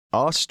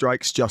Are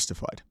strikes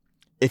justified?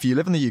 If you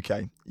live in the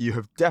UK, you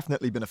have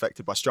definitely been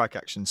affected by strike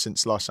action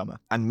since last summer,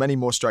 and many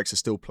more strikes are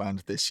still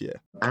planned this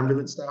year.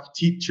 Ambulance staff,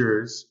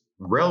 teachers,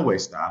 railway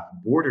staff,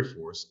 border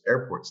force,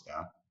 airport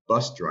staff,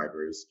 bus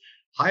drivers,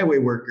 highway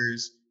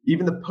workers,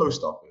 even the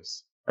post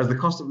office. As the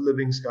cost of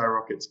living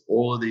skyrockets,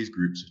 all of these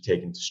groups have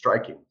taken to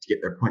striking to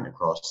get their point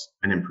across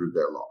and improve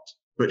their lot.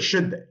 But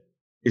should they?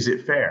 Is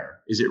it fair?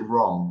 Is it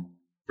wrong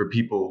for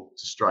people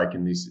to strike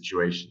in these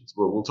situations?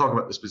 Well, we'll talk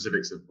about the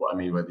specifics of what I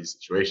mean by these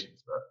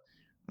situations, but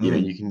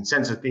you can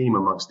sense a theme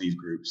amongst these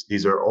groups.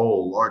 These are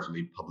all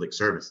largely public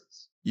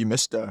services. You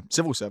missed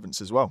civil servants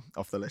as well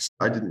off the list.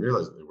 I didn't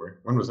realize that they were.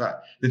 When was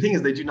that? The thing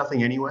is, they do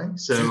nothing anyway,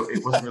 so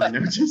it wasn't really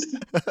noticed.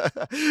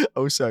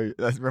 Also,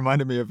 that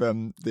reminded me of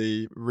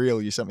the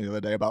reel you sent me the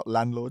other day about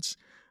landlords,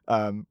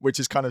 which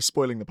is kind of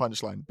spoiling the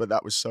punchline, but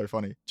that was so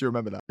funny. Do you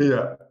remember that?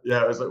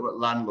 Yeah, it was like what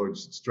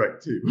landlords should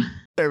strike too.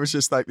 It was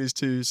just like these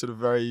two sort of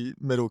very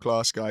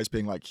middle-class guys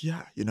being like,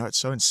 yeah, it's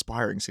so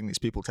inspiring seeing these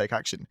people take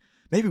action.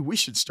 Maybe we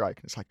should strike.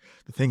 And it's like,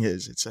 the thing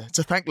is, it's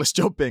a thankless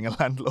job being a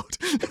landlord.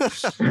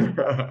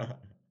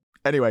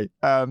 Anyway,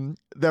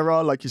 there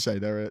are, like you say,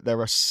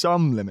 there are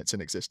some limits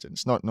in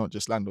existence, not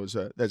just landlords.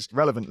 There's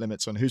relevant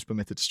limits on who's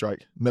permitted to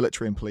strike,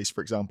 military and police,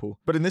 for example.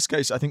 But in this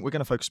case, I think we're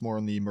going to focus more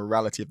on the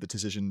morality of the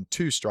decision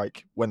to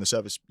strike when the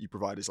service you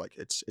provide is like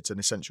it's an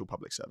essential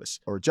public service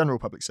or a general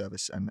public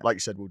service. And like you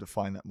said, we'll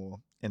define that more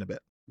in a bit.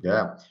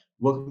 Yeah.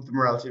 Welcome to the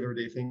Morality of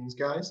Everyday Things,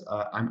 guys.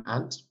 I'm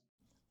Ant.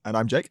 And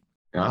I'm Jake.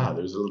 There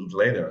was a little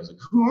delay there. I was like,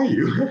 who are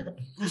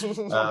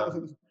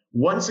you?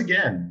 Once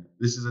again,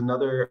 this is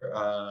another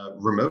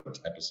remote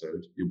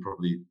episode. You'll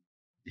probably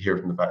hear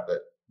from the fact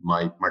that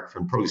my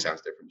microphone probably sounds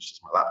different. It's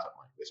just my laptop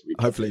mic this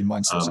week. Hopefully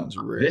mine still sounds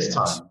really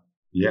nice.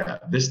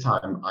 This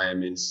time I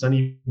am in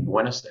sunny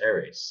Buenos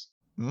Aires.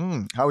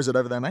 How is it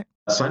over there, mate?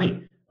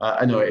 Sunny.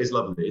 I know, it is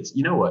lovely. It's,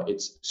 you know what?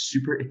 It's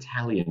super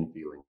Italian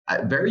feeling.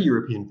 Very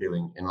European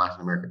feeling in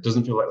Latin America. It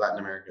doesn't feel like Latin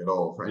America at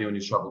all. For anyone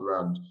who's traveled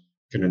around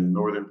kind of the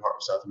northern part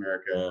of South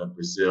America,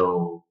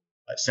 Brazil,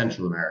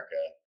 Central America,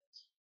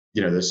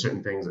 there's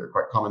certain things that are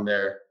quite common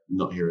there,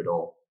 not here at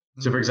all.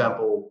 So, for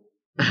example,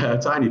 a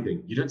tiny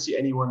thing, you don't see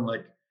anyone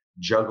like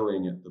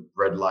juggling at the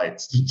red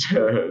lights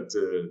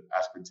to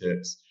ask for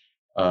tips.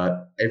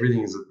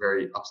 Everything is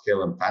very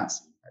upscale and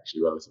fancy,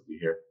 actually, relatively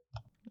here.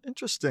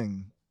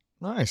 Interesting.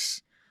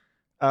 Nice.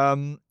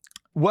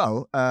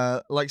 Well,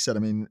 like I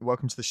said,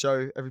 welcome to the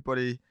show,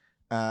 everybody.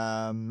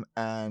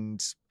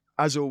 And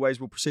as always,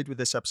 we'll proceed with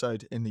this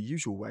episode in the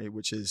usual way,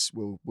 which is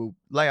we'll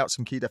lay out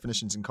some key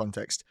definitions and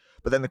context.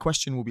 But then the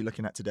question we'll be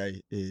looking at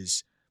today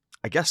is,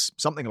 I guess,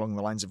 something along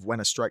the lines of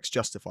when a strike's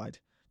justified.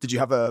 Did you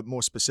have a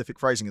more specific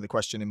phrasing of the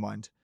question in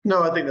mind?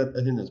 No, I think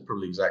that's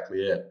probably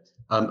exactly it.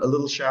 A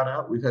little shout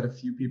out. We've had a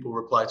few people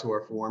reply to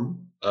our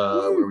form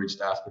where we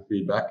just asked for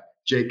feedback.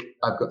 Jake,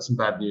 I've got some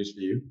bad news for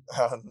you.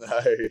 Oh,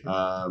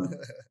 no.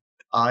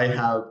 I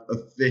have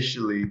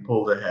officially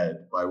pulled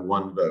ahead by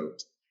one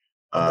vote.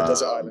 On the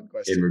desert island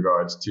question. In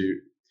regards to,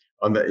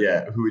 who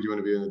would you want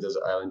to be on the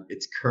desert island?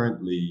 It's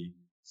currently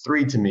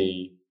 3 to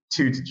me,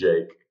 2 to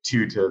Jake,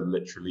 2 to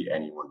literally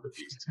anyone but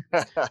these two.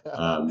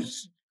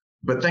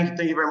 But thank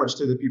you very much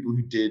to the people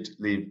who did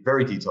leave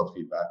very detailed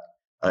feedback.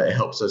 It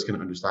helps us kind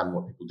of understand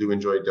what people do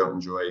enjoy, don't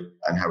enjoy,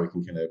 and how we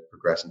can kind of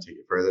progress and take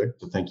it further.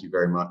 So thank you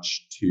very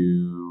much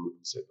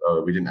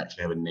we didn't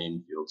actually have a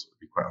name field, so it'd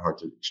be quite hard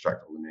to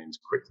extract all the names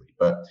quickly.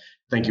 But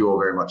thank you all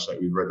very much. Like,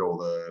 we've read all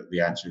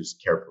the answers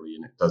carefully,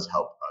 and it does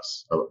help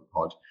us develop the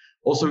pod.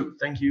 Also,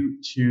 thank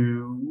you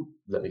to,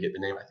 let me get the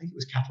name, I think it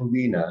was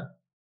Catalina,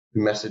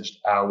 who messaged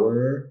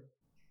our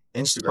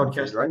Instagram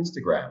podcast on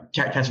Instagram.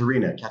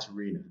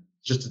 Katerina.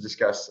 Just to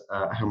discuss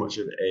how much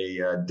of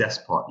a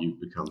despot you've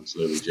become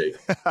slowly, Jake.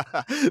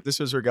 This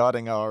was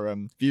regarding our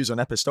views on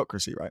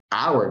epistocracy, right?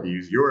 Our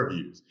views, your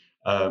views.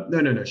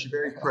 No. She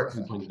very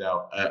correctly pointed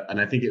out,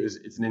 and I think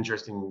it's an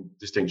interesting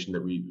distinction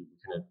that we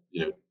kind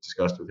of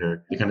discussed with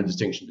her. The kind of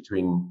distinction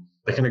between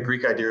the kind of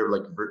Greek idea of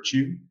like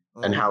virtue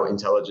and how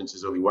intelligence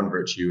is only one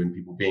virtue, and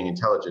people being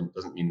intelligent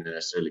doesn't mean they're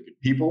necessarily good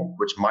people,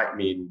 which might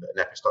mean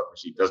that an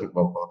epistocracy doesnn't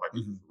well qualify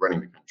people for running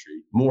the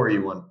country. More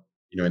you want,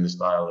 in the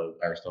style of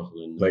Aristotle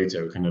and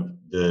Plato, kind of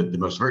the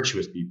most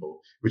virtuous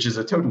people, which is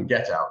a total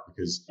get out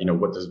because,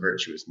 what does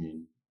virtuous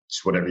mean?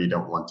 Just whatever you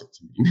don't want it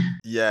to mean.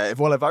 Yeah, if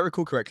I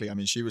recall correctly,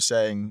 she was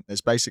saying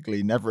there's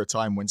basically never a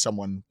time when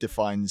someone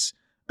defines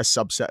a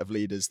subset of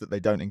leaders that they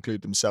don't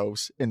include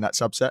themselves in that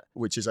subset,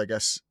 which is, I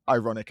guess,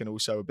 ironic and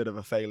also a bit of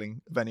a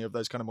failing of any of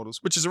those kind of models,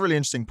 which is a really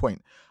interesting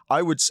point.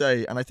 I would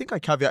say, and I think I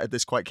caveated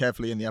this quite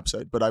carefully in the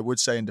episode, but I would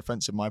say in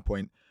defense of my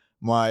point,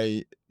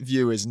 my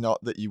view is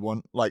not that you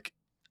want like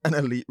an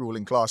elite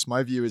ruling class.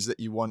 My view is that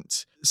you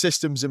want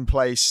systems in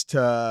place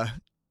to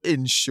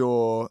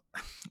ensure,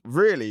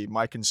 really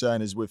my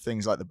concern is with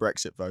things like the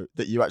Brexit vote,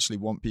 that you actually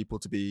want people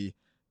to be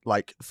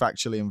like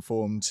factually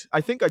informed. I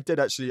think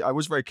I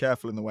was very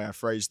careful in the way I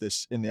phrased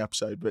this in the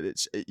episode, but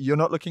you're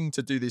not looking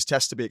to do these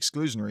tests to be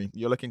exclusionary.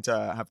 You're looking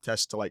to have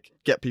tests to like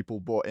get people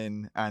bought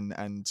in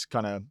and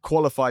kind of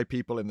qualify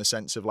people in the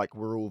sense of like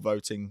we're all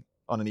voting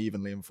on an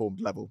evenly informed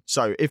level.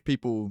 So if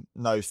people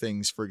know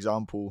things, for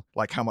example,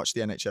 like how much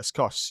the NHS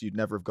costs, you'd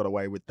never have got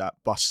away with that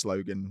bus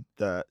slogan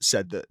that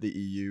said that the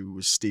EU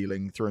was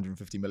stealing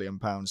 £350 million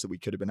that we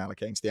could have been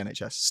allocating to the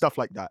NHS. Stuff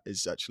like that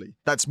is actually,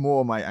 that's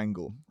more my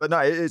angle. But no,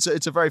 it's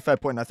a very fair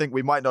point. I think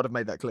we might not have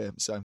made that clear.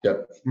 So Yeah.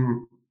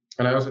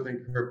 And I also think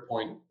her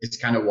point is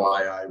kind of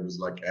why I was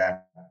like,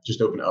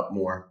 just open it up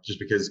more, just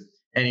because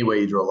any way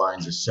you draw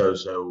lines is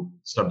so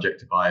subject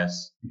to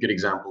bias. A good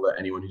example that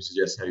anyone who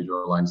suggests how you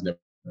draw lines never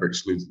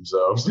excludes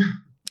themselves.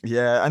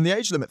 Yeah, and the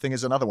age limit thing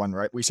is another one,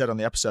 right? We said on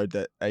the episode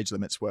that age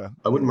limits were...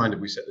 I wouldn't mind if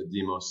we set the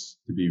demos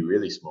to be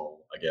really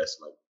small, I guess.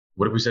 Like,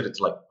 what if we set it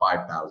to like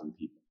 5,000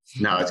 people?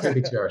 No, it's going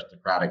to be too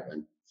aristocratic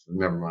then. So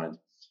never mind.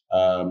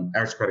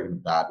 Aristocratic in a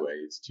bad way.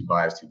 It's too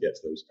biased to get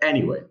to those.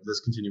 Anyway, let's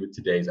continue with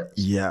today's episode.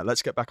 Yeah,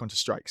 let's get back onto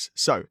strikes.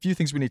 So, a few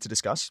things we need to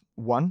discuss.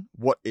 One,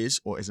 what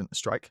is or isn't a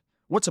strike?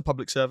 What's a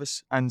public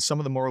service? And some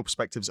of the moral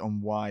perspectives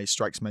on why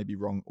strikes may be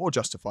wrong or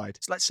justified.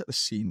 So let's set the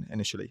scene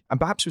initially. And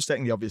perhaps we're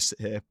stating the obvious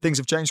here. Things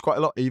have changed quite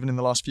a lot, even in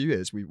the last few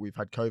years. We've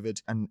had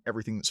COVID and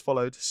everything that's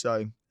followed.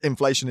 So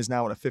inflation is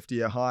now at a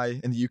 50-year high.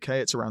 In the UK,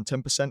 it's around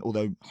 10%,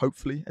 although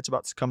hopefully it's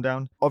about to come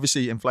down.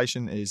 Obviously,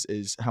 inflation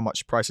is how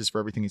much prices for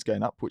everything is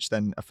going up, which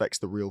then affects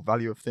the real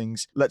value of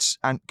things.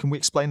 And can we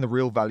explain the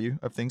real value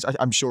of things?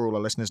 I'm sure all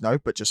our listeners know,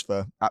 but just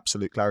for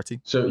absolute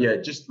clarity. So yeah,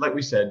 just like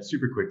we said,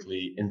 super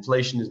quickly,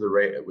 inflation is the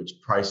rate at which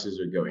prices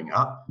are going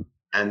up.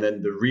 And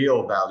then the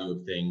real value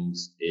of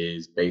things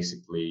is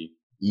basically,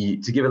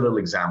 to give a little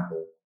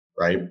example,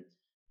 right?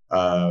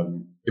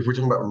 If we're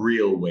talking about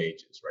real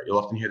wages, right? You'll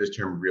often hear this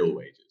term real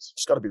wages.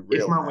 It's got to be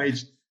real.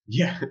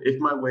 If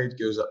my wage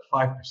goes up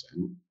 5%,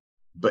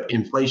 but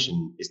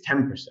inflation is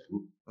 10%,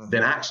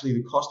 then actually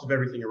the cost of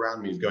everything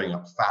around me is going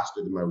up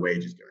faster than my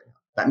wage is going up.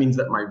 That means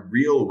that my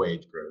real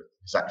wage growth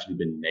has actually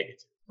been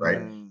negative,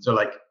 right? So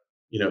like,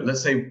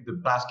 let's say the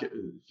basket,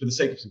 for the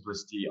sake of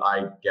simplicity,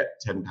 I get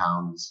 £10.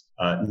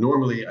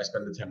 Normally I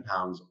spend the £10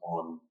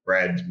 on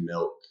bread,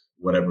 milk,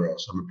 whatever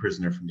else. I'm a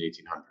prisoner from the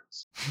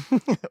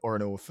 1800s. Or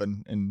an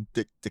orphan in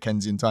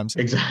Dickensian times.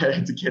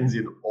 Exactly,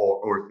 Dickensian or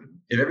orphan.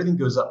 If everything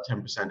goes up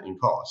 10% in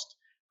cost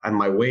and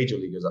my wage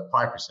only goes up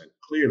 5%,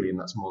 clearly in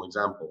that small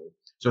example,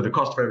 so the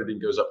cost for everything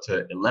goes up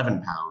to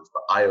 £11,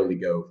 but I only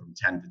go from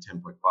 10 to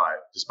 10.5,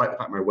 despite the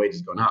fact my wage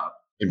has gone up.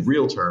 In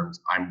real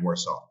terms, I'm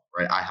worse off,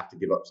 right? I have to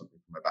give up something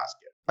for my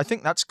basket. I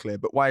think that's clear,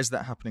 but why is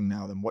that happening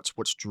now then?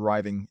 What's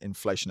driving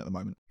inflation at the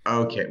moment?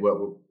 Okay,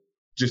 well,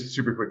 just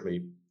super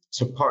quickly.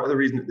 So part of the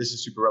reason that this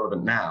is super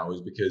relevant now is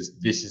because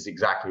this is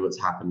exactly what's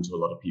happened to a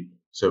lot of people.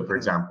 So for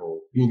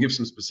example, you can give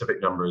some specific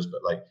numbers,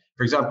 but like,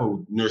 for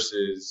example,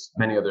 nurses,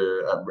 many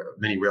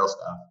rail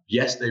staff,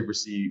 yes, they've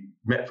received,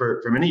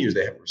 for many years,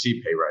 they haven't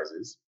received pay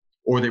rises,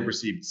 or they've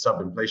received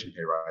sub-inflation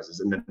pay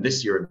rises. And then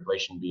this year,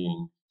 inflation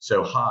being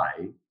so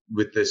high,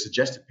 with the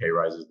suggested pay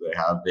rises they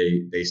have,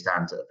 they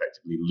stand to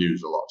effectively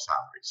lose a lot of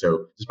salary.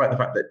 So despite the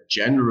fact that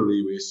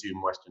generally we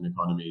assume Western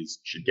economies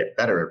should get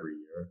better every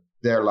year,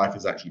 their life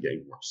is actually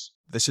getting worse.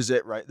 This is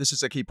it, right? This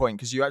is a key point,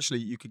 because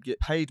you could get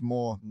paid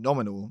more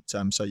nominal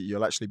terms, so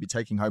you'll actually be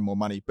taking home more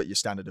money, but your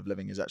standard of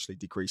living is actually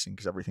decreasing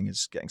because everything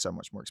is getting so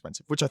much more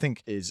expensive, which I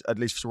think is, at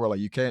least for all our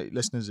UK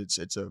listeners,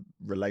 it's a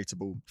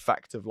relatable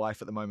fact of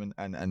life at the moment,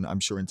 and I'm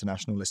sure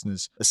international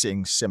listeners are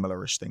seeing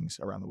similar-ish things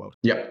around the world.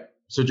 Yeah.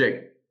 So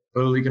Jake, a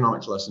little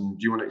economics lesson.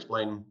 Do you want to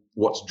explain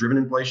what's driven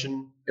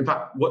inflation? In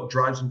fact, what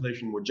drives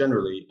inflation more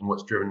generally, and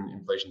what's driven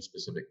inflation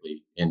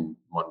specifically in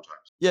modern times?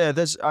 Yeah,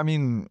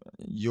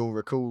 you'll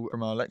recall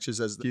from our lectures,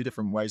 there's a few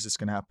different ways this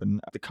can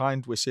happen. The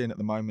kind we're seeing at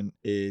the moment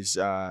is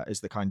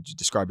the kind you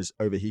describe as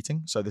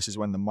overheating. So this is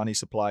when the money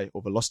supply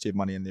or velocity of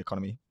money in the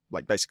economy,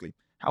 like basically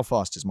how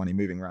fast is money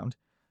moving around,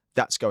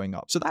 that's going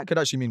up. So that could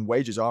actually mean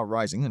wages are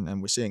rising,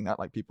 and we're seeing that,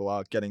 like people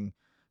are getting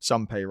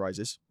some pay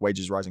rises,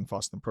 wages rising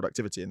faster than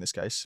productivity in this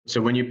case.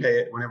 So when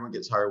everyone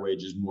gets higher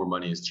wages, more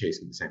money is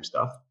chasing the same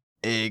stuff.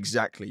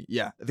 Exactly.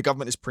 Yeah. The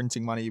government is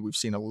printing money. We've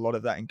seen a lot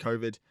of that in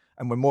COVID.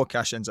 And when more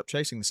cash ends up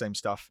chasing the same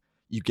stuff,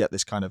 you get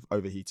this kind of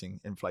overheating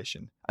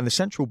inflation. And the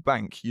central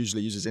bank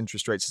usually uses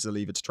interest rates as a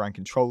lever to try and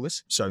control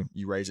this. So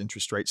you raise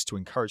interest rates to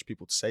encourage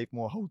people to save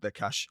more, hold their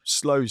cash,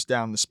 slows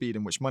down the speed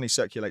in which money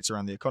circulates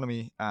around the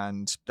economy.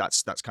 And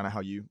that's kind of how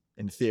you,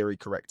 in theory,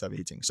 correct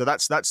overheating. So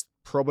that's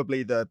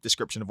probably the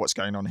description of what's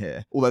going on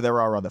here, although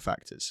there are other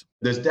factors.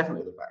 There's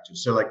definitely other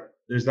factors. So like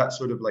there's that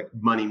sort of like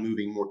money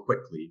moving more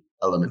quickly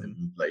element of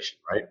inflation,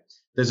 right?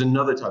 There's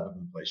another type of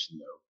inflation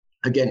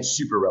though, again,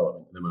 super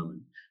relevant at the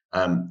moment.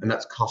 And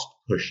that's cost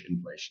push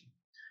inflation.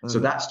 So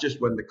that's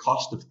just when the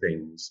cost of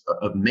things,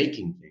 of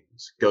making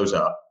things, goes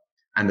up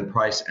and the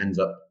price ends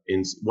up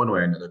in one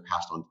way or another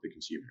passed on to the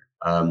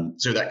consumer.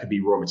 So that could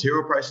be raw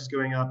material prices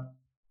going up.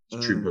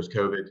 It's true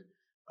post-COVID.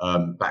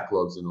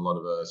 Backlogs in a lot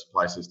of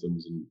supply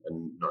systems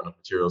and not enough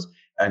materials,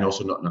 and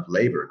also not enough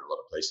labor in a lot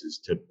of places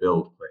to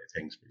build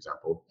things, for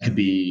example. It could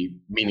be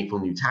meaningful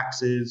new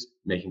taxes,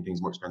 making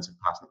things more expensive,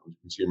 passing it on to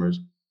consumers.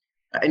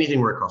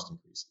 anything where cost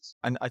increases.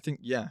 And I think,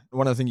 yeah,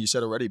 one of the things you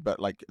said already, but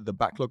like the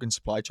backlog in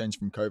supply chains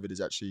from COVID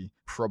is actually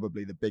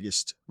probably the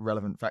biggest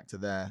relevant factor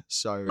there.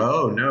 So,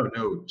 Oh, no,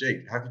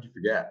 Jake, how could you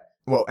forget?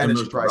 well, Well, the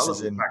energy most prices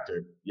relevant in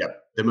factor,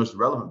 the most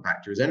relevant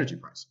factor is energy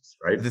prices,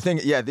 right? the thing,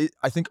 yeah,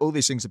 I think all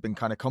these things have been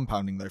kind of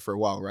compounding though for a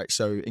while, right?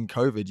 So in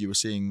COVID, you were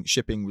seeing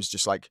shipping was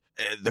just like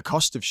the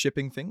cost of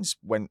shipping things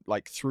went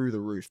like through the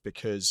roof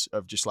because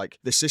of just like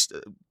the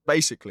system,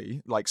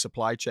 basically like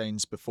supply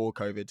chains before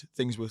COVID,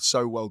 things were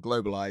so well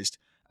globalized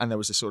and there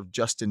was a sort of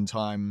just in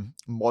time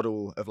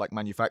model of like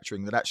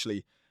manufacturing that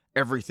actually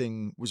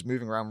everything was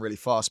moving around really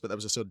fast, but there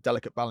was a sort of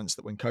delicate balance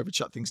that when COVID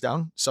shut things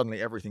down,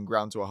 suddenly everything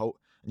ground to a halt.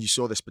 And you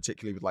saw this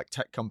particularly with like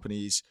tech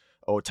companies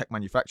or tech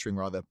manufacturing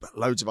rather, but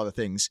loads of other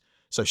things.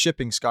 So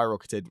shipping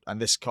skyrocketed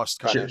and this cost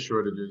kind Chip of,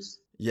 shortages.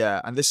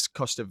 yeah, and this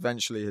cost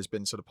eventually has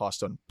been sort of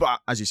passed on.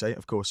 But as you say,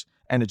 of course,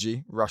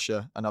 energy,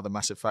 Russia, another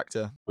massive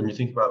factor. When you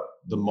think about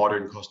the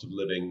modern cost of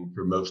living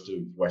for most of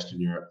Western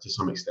Europe, to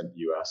some extent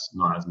the US,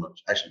 not as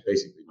much, actually,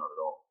 basically not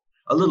at all.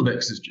 A little bit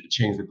because it's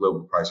changed the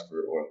global price for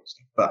oil and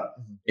stuff. But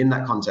in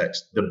that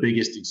context, the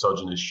biggest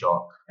exogenous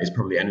shock is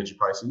probably energy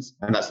prices.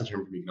 And that's the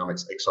term from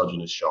economics,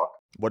 exogenous shock.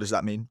 What does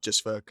that mean,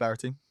 just for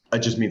clarity? It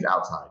just means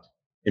outside.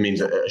 It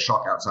means a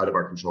shock outside of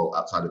our control,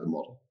 outside of the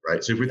model,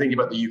 right? So if we're thinking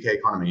about the UK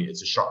economy,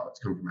 it's a shock that's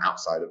come from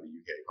outside of the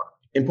UK economy.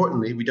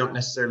 Importantly, we don't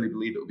necessarily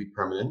believe it will be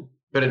permanent,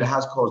 but it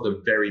has caused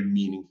a very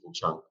meaningful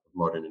chunk of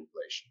modern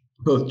inflation,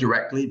 both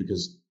directly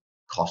because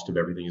cost of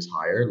everything is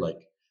higher, like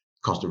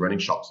cost of running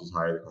shops is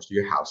higher, the cost of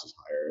your house is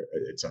higher,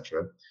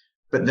 etc.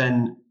 But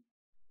then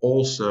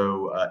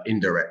also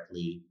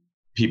indirectly,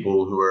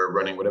 people who are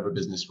running whatever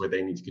business where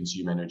they need to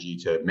consume energy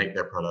to make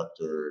their product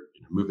or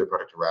move their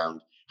product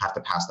around have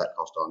to pass that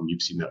cost on.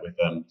 You've seen that with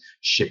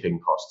shipping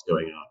costs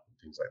going up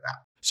and things like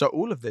that. So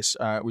all of this,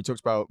 we talked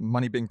about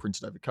money being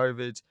printed over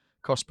COVID,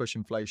 cost push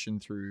inflation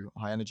through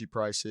high energy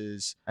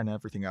prices and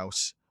everything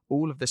else.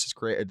 All of this has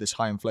created this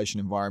high inflation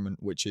environment,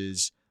 which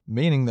is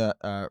meaning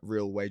that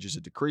real wages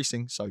are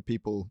decreasing. So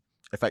people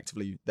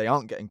effectively, they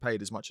aren't getting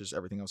paid as much as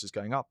everything else is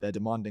going up. They're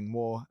demanding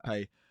more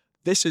pay.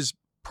 This is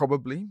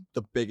probably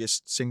the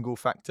biggest single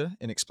factor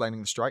in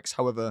explaining the strikes.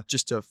 However,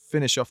 just to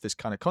finish off this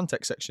kind of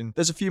context section,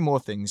 there's a few more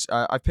things.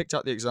 I picked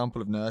out the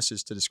example of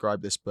nurses to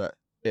describe this, but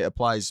it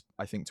applies,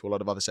 I think, to a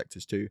lot of other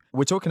sectors too.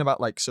 We're talking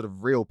about like sort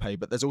of real pay,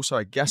 but there's also,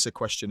 I guess, a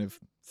question of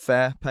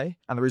fair pay.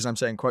 And the reason I'm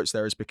saying quotes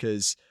there is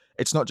because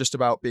it's not just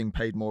about being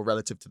paid more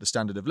relative to the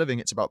standard of living,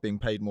 it's about being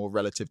paid more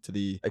relative to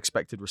the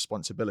expected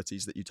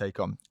responsibilities that you take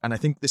on. And I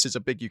think this is a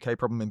big UK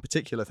problem in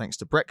particular, thanks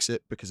to Brexit,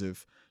 because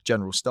of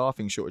general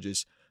staffing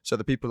shortages. So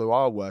the people who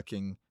are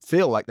working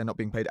feel like they're not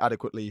being paid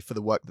adequately for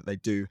the work that they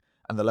do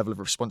and the level of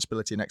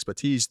responsibility and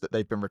expertise that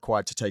they've been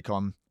required to take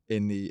on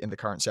in the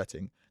current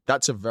setting.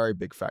 That's a very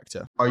big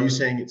factor. Are you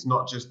saying it's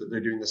not just that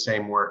they're doing the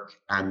same work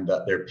and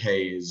that their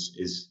pay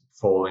is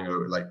falling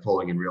or like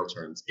falling in real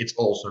terms? It's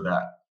also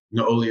that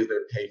not only is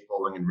their pay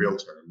falling in real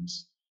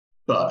terms,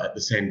 but at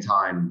the same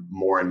time,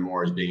 more and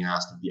more is being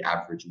asked of the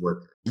average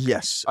worker.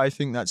 Yes, I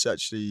think that's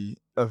actually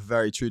a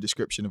very true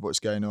description of what's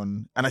going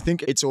on. And I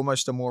think it's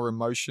almost a more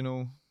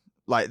emotional,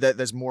 like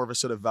there's more of a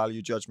sort of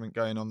value judgment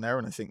going on there.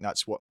 And I think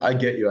that's what I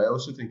get you. I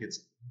also think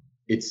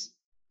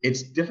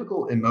it's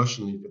difficult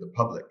emotionally for the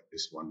public,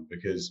 this one,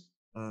 because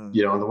on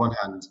the one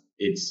hand,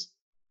 it's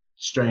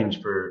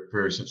strange for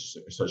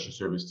such a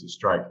service to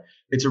strike.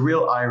 It's a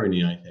real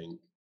irony, I think.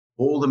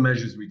 All the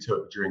measures we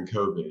took during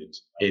COVID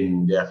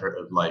in the effort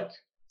of like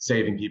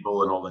saving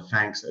people and all the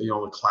thanks,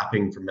 all the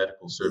clapping for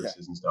medical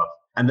services and stuff.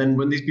 And then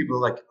when these people are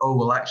like, oh,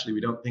 well, actually,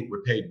 we don't think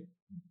we're paid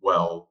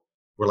well.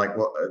 We're like,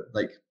 well,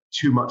 like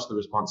too much. The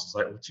response is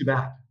like, well, too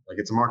bad. Like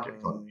it's a market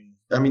economy.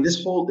 I mean,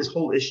 this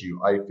whole issue,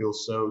 I feel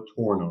so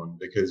torn on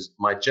because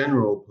my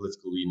general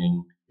political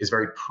leaning is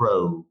very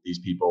pro these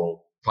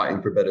people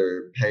fighting for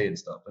better pay and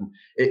stuff. And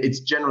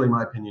it's generally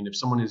my opinion, if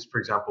someone is, for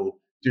example,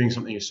 doing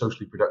something as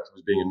socially productive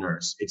as being a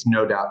nurse, it's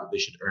no doubt that they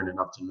should earn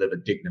enough to live a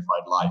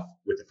dignified life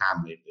with a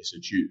family if they so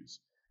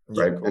choose,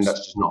 right? And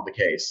that's just not the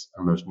case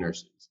for most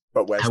nurses.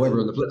 But however,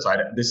 on the flip side,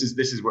 this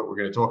is what we're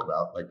going to talk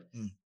about. Like,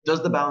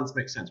 does the balance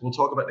make sense? We'll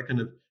talk about the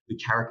kind of the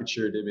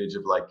caricatured image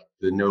of like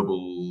the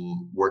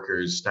noble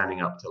workers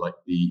standing up to like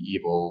the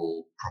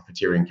evil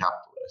profiteering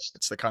capitalist.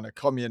 It's the kind of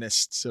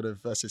communist sort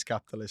of versus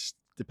capitalist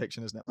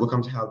depiction, isn't it? We'll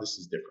come to how this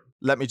is different.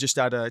 Let me just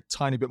add a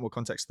tiny bit more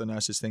context to the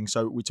nurses thing.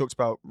 So we talked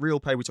about real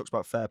pay, we talked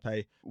about fair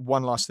pay.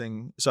 One last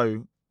thing.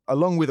 So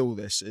along with all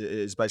this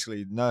is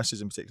basically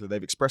nurses in particular,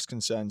 they've expressed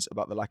concerns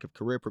about the lack of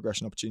career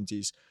progression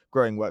opportunities,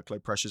 growing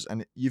workload pressures.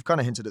 And you've kind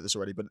of hinted at this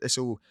already, but it's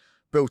all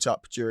built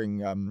up during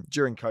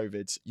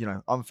COVID.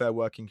 Unfair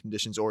working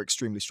conditions or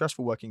extremely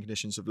stressful working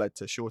conditions have led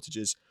to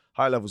shortages,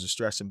 high levels of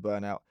stress and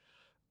burnout.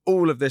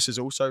 All of this is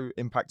also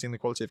impacting the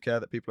quality of care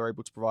that people are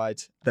able to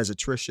provide. There's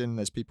attrition,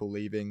 there's people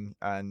leaving,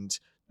 and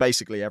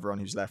basically everyone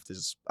who's left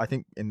is, I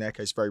think in their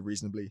case, very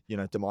reasonably,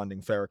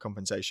 demanding fairer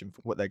compensation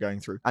for what they're going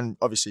through. And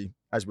obviously,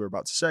 as we're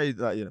about to say,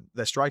 that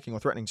they're striking or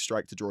threatening to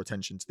strike to draw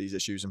attention to these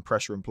issues and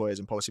pressure employers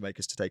and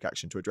policymakers to take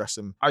action to address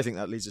them. I think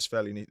that leads us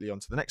fairly neatly on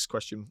to the next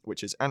question,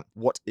 which is, Ant,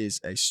 what is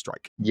a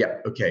strike? Yeah.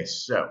 Okay.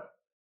 So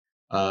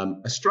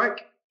a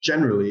strike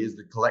generally is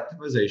the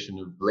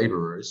collectivization of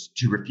laborers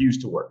to refuse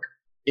to work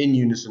in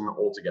unison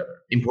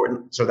altogether.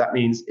 Important. So that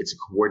means it's a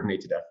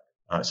coordinated effort.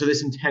 So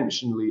this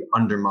intentionally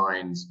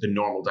undermines the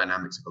normal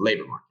dynamics of the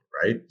labor market,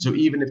 right? So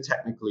even if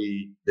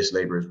technically this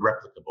labor is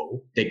replicable,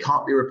 they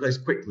can't be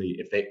replaced quickly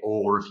if they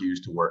all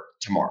refuse to work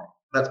tomorrow.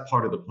 That's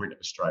part of the point of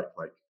a strike.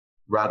 Like,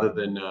 rather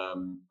than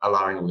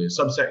allowing only a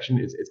subsection,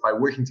 it's by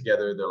working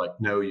together. They're like,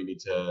 no, you need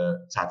to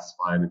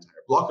satisfy an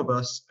entire block of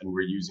us, and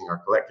we're using our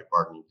collective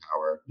bargaining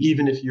power.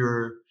 Even if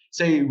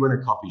say you run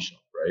a coffee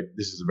shop, right?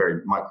 This is a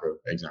very micro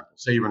example.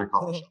 Say you run a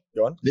coffee shop.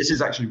 Go on. This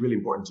is actually really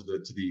important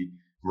to the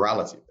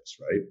morality of this,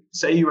 right?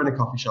 Say you run a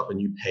coffee shop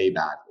and you pay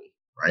badly,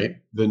 right?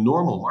 The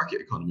normal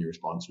market economy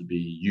response would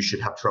be you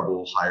should have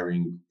trouble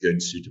hiring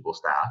good, suitable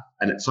staff.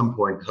 And at some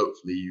point,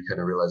 hopefully, you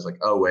kind of realize like,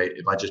 oh, wait,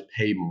 if I just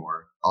pay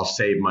more, I'll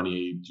save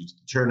money due to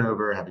the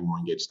turnover, having more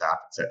engaged staff,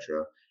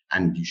 etc.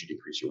 And you should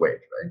increase your wage,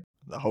 right?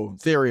 The whole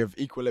theory of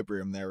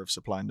equilibrium there of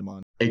supply and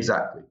demand.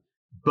 Exactly.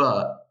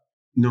 But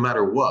no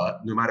matter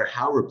what, no matter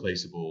how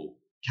replaceable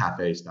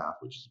cafe staff,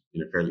 which is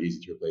fairly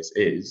easy to replace,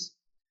 is,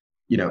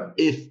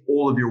 if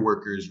all of your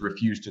workers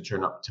refuse to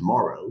turn up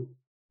tomorrow,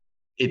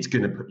 it's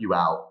going to put you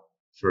out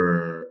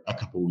for a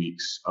couple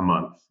weeks, a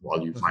month,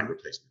 while you find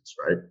replacements,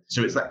 right?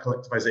 So it's that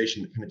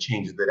collectivization that kind of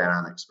changes the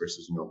dynamics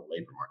versus a normal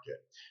labor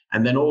market.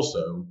 And then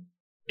also,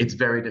 it's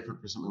very different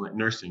for something like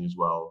nursing as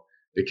well,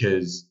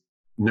 because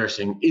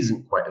nursing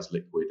isn't quite as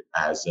liquid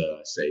as,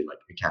 say, like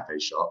a cafe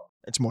shop.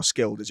 It's more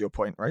skilled, is your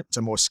point, right? It's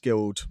a more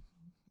skilled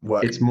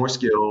work. It's more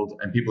skilled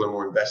and people are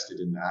more invested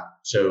in that.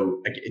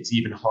 So it's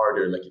even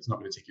harder. Like, it's not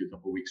going to take you a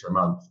couple of weeks or a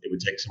month. It would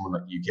take someone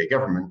like the UK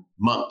government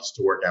months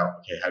to work out,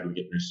 okay, how do we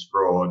get nurses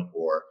abroad,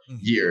 or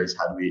years,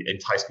 how do we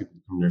entice people to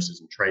become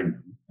nurses and train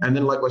them? And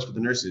then likewise for the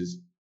nurses,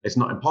 it's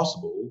not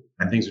impossible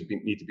and things would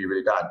need to be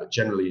really bad. But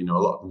generally, a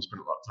lot of them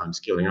spend a lot of time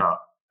skilling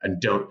up and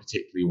don't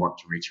particularly want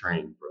to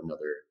retrain for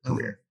another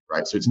career.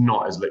 Right. So it's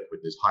not as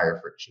liquid, there's higher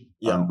friction,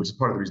 which is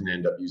part of the reason they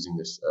end up using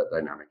this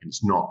dynamic. And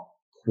it's not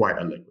quite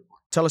a liquid one.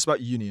 Tell us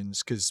about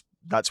unions, because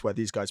that's where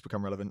these guys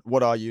become relevant.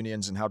 What are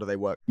unions and how do they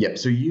work? Yeah.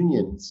 So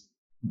unions,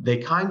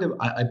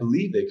 I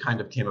believe they kind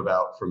of came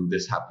about from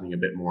this happening a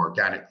bit more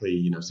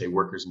organically. Say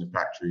workers in a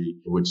factory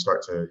would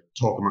start to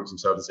talk amongst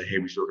themselves and say, hey,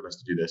 we should organize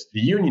to do this. The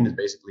union is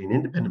basically an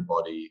independent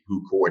body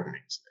who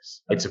coordinates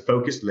this. It's a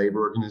focused labor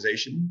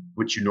organization,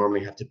 which you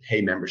normally have to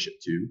pay membership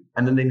to,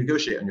 and then they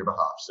negotiate on your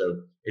behalf.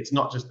 So it's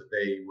not just that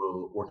they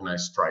will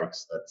organize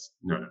strikes.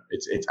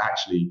 It's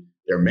actually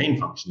their main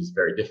function is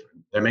very different.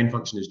 Their main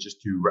function is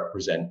just to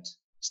represent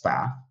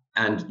staff,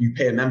 and you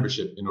pay a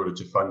membership in order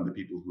to fund the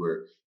people who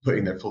are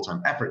putting their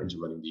full-time effort into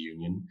running the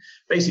union.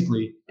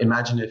 Basically,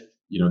 imagine if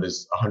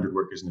there's 100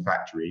 workers in a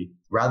factory,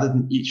 rather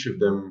than each of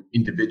them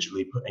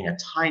individually putting a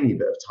tiny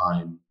bit of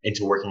time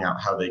into working out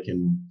how they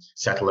can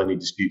settle any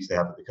disputes they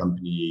have with the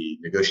company,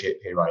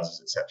 negotiate pay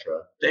rises, etc.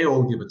 They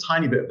all give a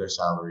tiny bit of their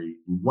salary,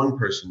 and one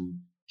person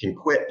can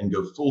quit and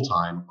go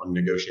full-time on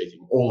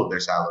negotiating all of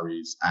their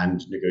salaries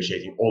and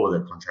negotiating all of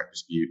their contract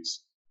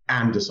disputes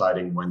and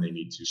deciding when they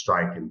need to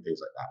strike and things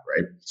like that,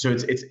 right? So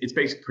it's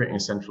basically creating a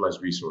centralized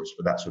resource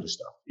for that sort of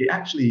stuff. It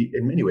actually,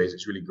 in many ways,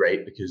 it's really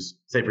great because,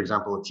 say, for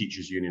example, a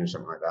teachers union or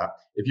something like that,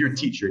 if you're a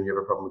teacher and you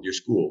have a problem with your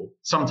school,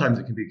 sometimes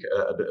it can be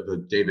a bit of a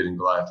David and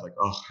Goliath, like,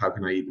 oh, how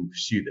can I even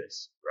pursue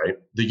this, right?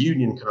 The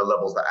union kind of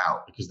levels that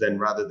out, because then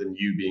rather than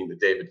you being the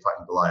David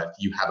fighting Goliath,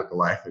 you have a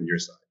Goliath on your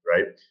side,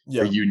 right?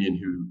 Yeah. A union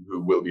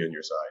who will be on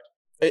your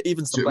side.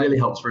 So it really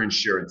helps for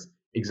insurance.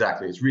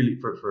 Exactly. It's really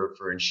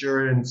for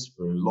insurance,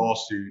 for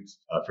lawsuits,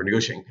 for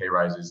negotiating pay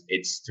rises.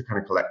 It's to kind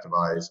of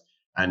collectivize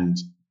and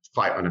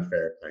fight on a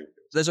fair playing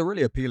field. There's a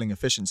really appealing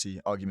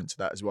efficiency argument to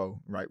that as well,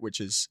 right? Which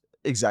is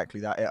exactly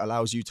that. It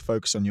allows you to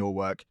focus on your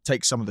work,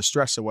 takes some of the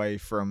stress away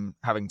from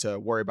having to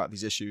worry about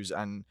these issues,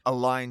 and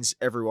aligns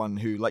everyone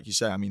who, like you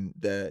say, I mean,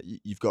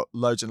 you've got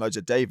loads and loads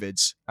of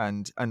Davids,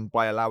 and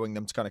by allowing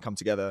them to kind of come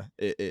together,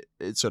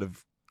 it sort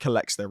of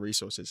collects their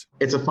resources.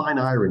 It's a fine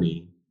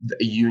irony.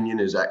 A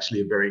union is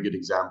actually a very good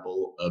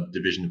example of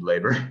division of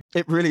labor.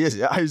 It really is.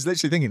 I was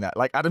literally thinking that.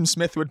 Like, Adam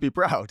Smith would be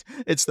proud.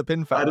 It's the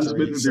pin factory. Adam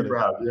Smith would be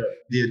proud, yeah.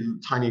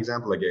 The tiny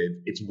example I gave,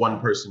 it's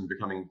one person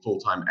becoming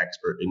full-time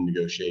expert in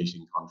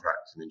negotiating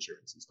contracts and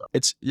insurance and stuff.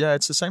 It's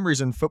the same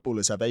reason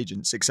footballers have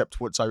agents, except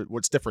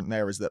what's different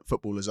there is that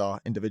footballers are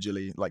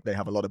individually, like, they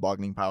have a lot of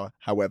bargaining power.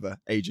 However,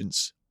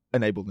 agents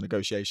enable the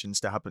negotiations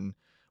to happen,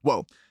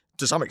 well,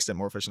 to some extent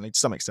more efficiently, to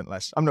some extent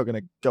less. I'm not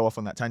going to go off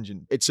on that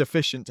tangent. It's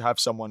efficient to have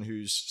someone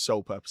whose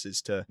sole purpose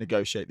is to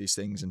negotiate these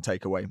things and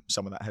take away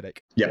some of that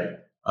headache. Yeah.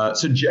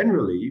 So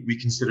generally, we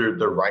consider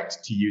the right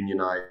to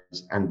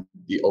unionize and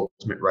the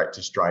ultimate right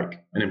to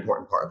strike an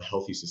important part of a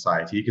healthy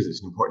society because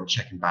it's an important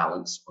check and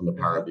balance on the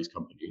power Hmm. of these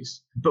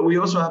companies. But we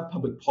also have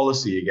public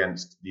policy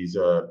against these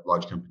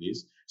large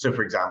companies. So,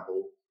 for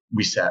example,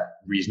 we set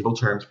reasonable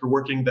terms for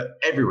working that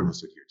everyone has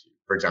to adhere to.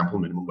 For example,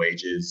 minimum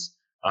wages,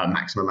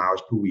 maximum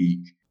hours per week,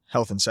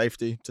 Health and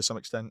safety to some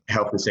extent.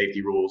 health and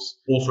safety rules,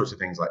 all sorts of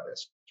things like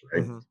this,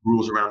 right? Hmm.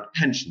 Rules around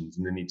pensions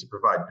and the need to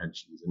provide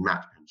pensions and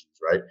match pensions,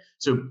 right?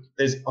 So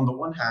there's, on the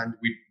one hand,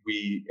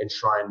 we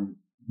enshrine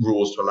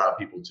rules to allow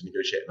people to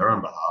negotiate on their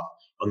own behalf.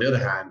 On the other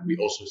hand, we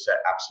also set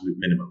absolute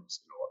minimums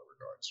in a lot of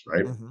regards,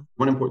 right? Hmm.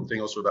 One important thing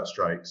also about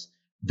strikes,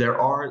 there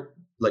are,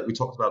 like we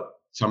talked about,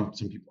 some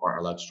people aren't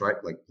allowed to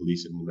strike, like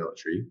police and the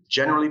military.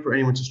 Generally, for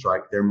anyone to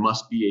strike, there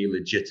must be a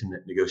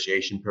legitimate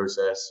negotiation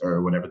process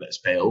or whatever that has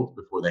failed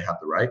before they have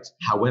the right.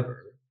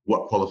 However,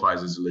 what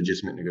qualifies as a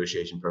legitimate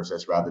negotiation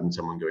process rather than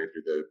someone going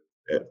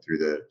through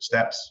the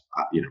steps,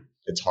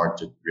 it's hard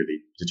to really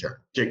determine.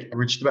 Jake,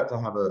 we're just about to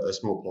have a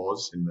small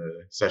pause in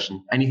the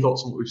session. Any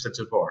thoughts on what we've said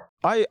so far?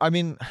 I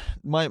mean,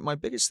 my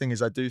biggest thing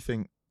is I do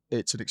think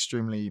it's an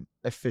extremely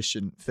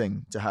efficient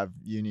thing to have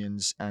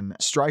unions, and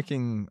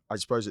striking, I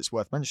suppose it's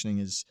worth mentioning,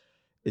 is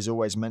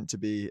always meant to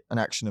be an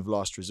action of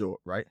last resort,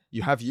 right?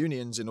 You have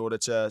unions in order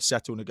to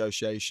settle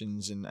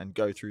negotiations and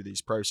go through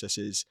these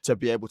processes to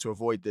be able to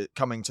avoid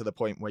coming to the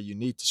point where you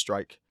need to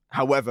strike.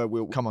 However,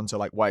 we'll come on to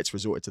like why it's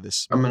resorted to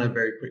this. I'm going to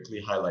very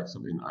quickly highlight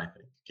something that I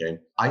think. Okay,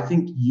 I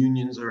think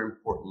unions are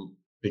important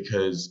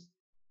because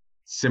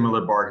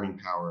similar bargaining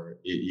power,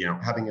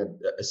 having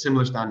a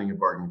similar standing of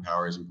bargaining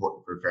power is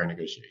important for fair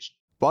negotiation.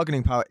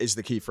 Bargaining power is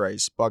the key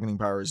phrase. Bargaining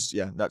power is,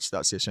 yeah, that's the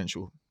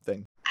essential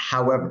thing.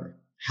 However,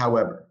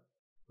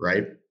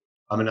 right?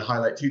 I'm going to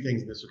highlight two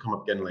things, and this will come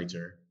up again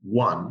later.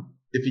 One,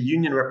 if a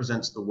union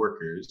represents the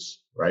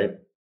workers, right?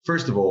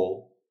 First of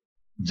all,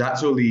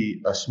 that's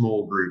only a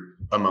small group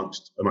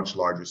amongst a much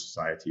larger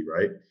society,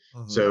 right?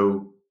 Mhm.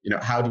 So,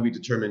 how do we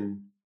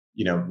determine,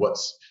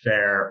 what's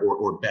fair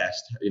or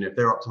best? If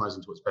they're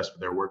optimizing to what's best for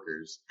their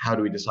workers, how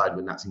do we decide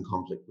when that's in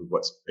conflict with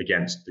what's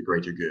against the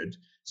greater good?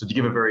 So, to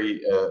give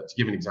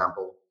an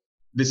example,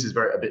 this is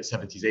a bit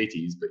 70s,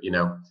 80s, but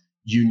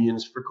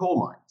unions for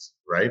coal mines,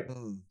 right?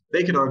 Mm.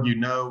 They could argue,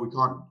 no, we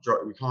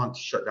can't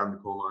shut down the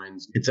coal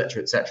mines, et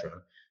cetera, et cetera.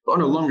 But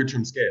on a longer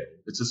term scale,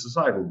 it's a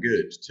societal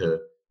good to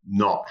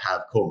not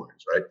have coal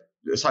mines, right?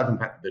 Aside from the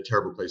fact that they're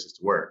terrible places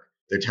to work,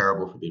 they're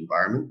terrible for the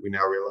environment, we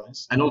now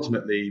realize. And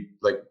ultimately,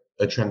 like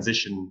a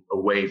transition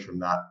away from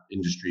that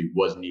industry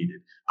was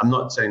needed. I'm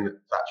not saying that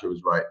Thatcher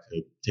was right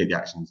to take the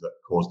actions that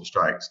caused the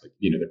strikes. Like,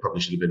 there probably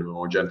should have been a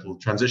more gentle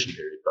transition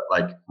period. But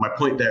like my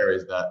point there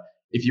is that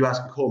if you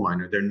ask a coal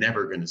miner, they're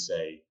never going to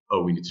say,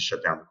 "Oh, we need to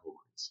shut down the coal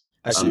mines."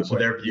 I see your So point.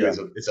 their view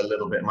is a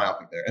little bit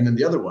myopic there. And then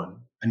the other one,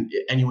 and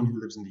anyone who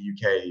lives in the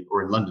UK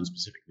or in London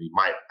specifically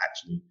might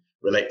actually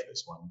relate to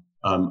this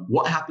one.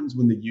 What happens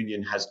when the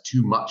union has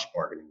too much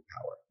bargaining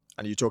power?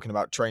 And you're talking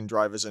about train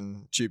drivers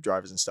and tube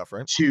drivers and stuff,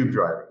 right? Tube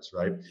drivers,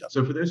 right? Yep.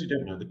 So for those who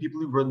don't know, the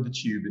people who run the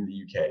tube in the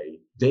UK,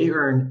 they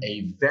earn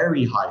a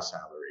very high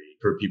salary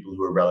for people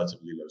who are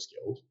relatively low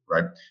skilled,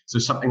 right? So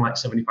something like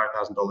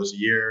 $75,000 a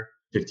year,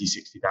 50,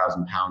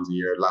 60,000 pounds a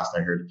year. Last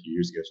I heard a few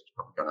years ago, so it's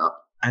probably gone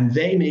up. And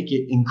they make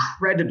it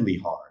incredibly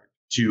hard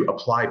to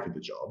apply for the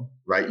job,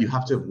 right? You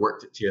have to have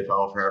worked at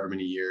TfL for however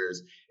many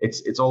years.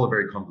 It's all a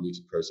very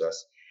convoluted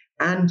process.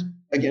 And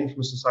again,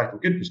 from a societal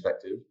good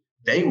perspective,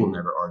 they will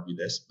never argue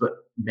this, but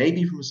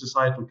maybe from a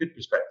societal good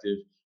perspective,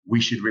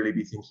 we should really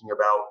be thinking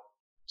about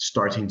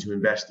starting to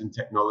invest in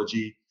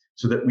technology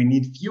so that we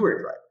need fewer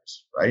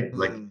drivers, right?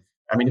 Like,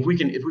 I mean, if we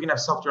can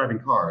have self-driving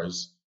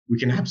cars, we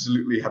can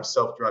absolutely have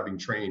self-driving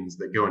trains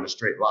that go in a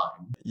straight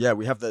line. Yeah,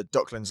 we have the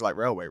Docklands Light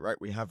Railway, right?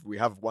 We have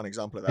one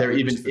example of that. There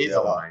even which the is a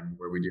DLR. line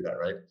where we do that,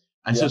 right?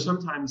 And so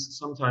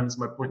sometimes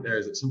my point there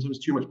is that sometimes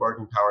too much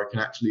bargaining power can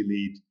actually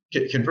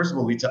can first of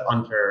all lead to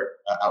unfair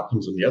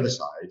outcomes on the other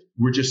side.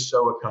 We're just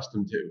so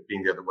accustomed to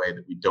being the other way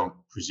that we don't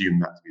presume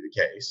that to be the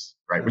case,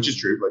 right? Which is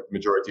true. Like the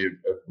majority of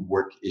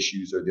work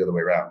issues are the other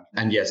way around.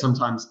 And yeah,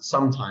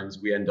 sometimes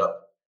we end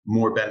up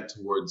more bent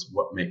towards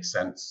what makes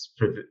sense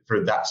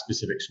for that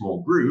specific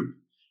small group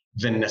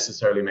than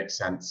necessarily makes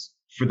sense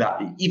for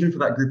that, even for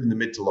that group in the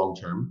mid to long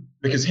term.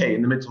 Because hey,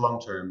 in the mid to long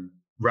term,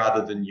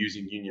 rather than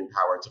using union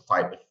power to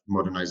fight the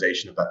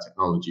modernization of that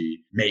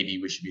technology, maybe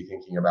we should be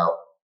thinking about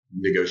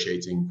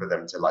negotiating for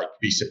them to like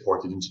be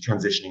supported into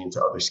transitioning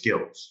into other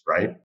skills,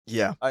 right?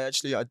 Yeah, I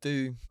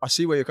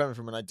see where you're coming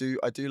from, and I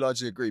do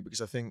largely agree, because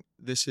I think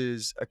this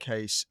is a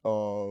case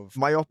of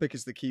myopic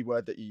is the key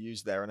word that you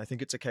use there, and I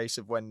think it's a case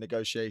of when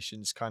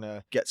negotiations kind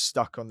of get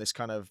stuck on this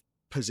kind of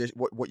position,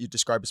 what you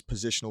describe as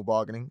positional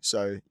bargaining.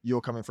 So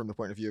you're coming from the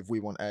point of view of we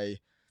want A,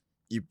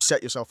 you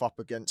set yourself up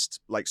against,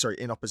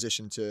 in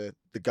opposition to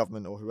the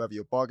government or whoever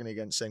you're bargaining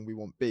against, saying we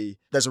want B.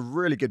 There's a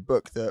really good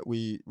book that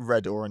we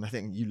read, and I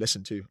think you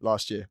listened to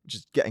last year, which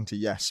is Getting to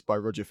Yes by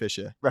Roger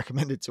Fisher,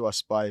 recommended to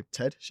us by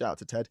Ted. Shout out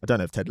to Ted. I don't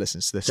know if Ted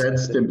listens to this. Ted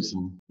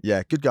Stimson.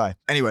 Yeah, good guy.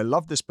 Anyway,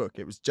 love this book.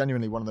 It was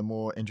genuinely one of the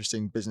more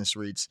interesting business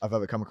reads I've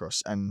ever come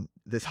across. And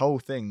this whole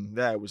thing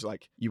there was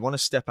like, you want to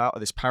step out of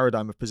this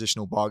paradigm of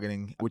positional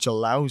bargaining, which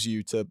allows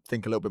you to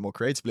think a little bit more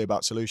creatively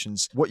about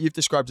solutions. What you've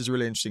described is a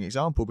really interesting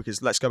example,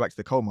 because let's go back to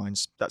the coal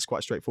mines. That's quite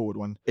a straightforward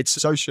one. It's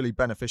socially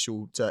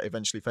beneficial to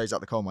eventually phase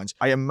out the coal mines.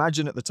 I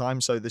imagine at the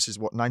time, so this is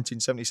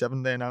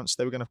 1977, they announced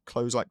they were going to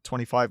close like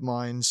 25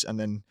 mines, and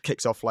then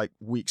kicked off like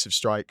weeks of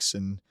strikes,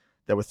 and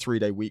there were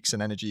 3-day weeks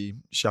and energy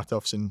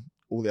shutoffs and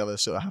all the other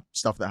sort of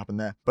stuff that happened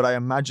there. But I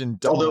imagine,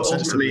 although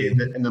ultimately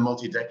in the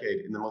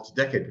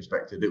multi-decade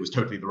perspective, it was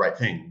totally the right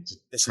thing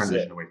to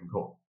transition away from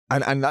coal.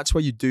 And that's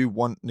where you do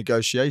want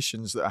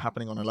negotiations that are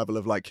happening on a level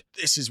of like,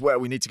 this is where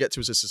we need to get to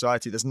as a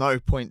society. There's no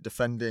point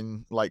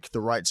defending like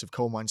the rights of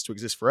coal mines to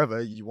exist forever.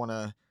 You want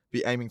to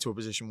be aiming to a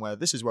position where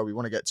this is where we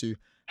want to get to.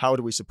 How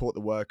do we support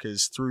the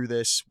workers through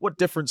this? What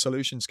different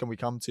solutions can we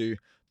come to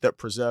that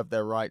preserve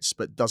their rights,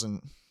 but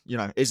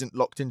isn't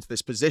locked into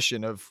this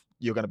position of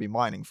you're going to be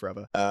mining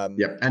forever?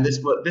 Yeah, and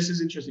this is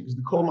interesting because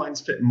the coal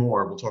mines fit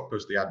more. We'll talk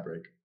post the ad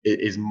break. It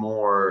is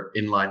more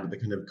in line with the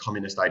kind of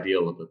communist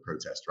ideal of the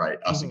protest, right?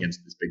 Us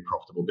against this big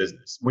profitable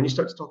business. When you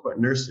start to talk about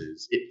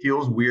nurses, it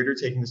feels weirder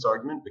taking this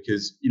argument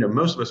because,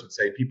 most of us would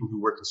say people who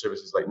work in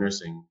services like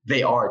nursing,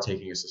 they are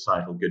taking a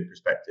societal good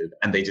perspective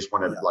and they just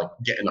want to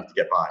get enough to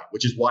get by,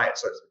 which is why it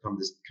starts to become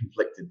this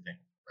conflicted thing.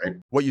 Right.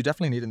 What you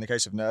definitely need in the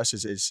case of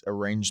nurses is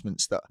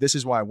arrangements this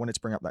is why I wanted to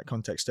bring up that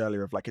context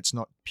earlier of like, it's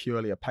not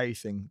purely a pay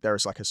thing. There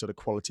is like a sort of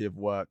quality of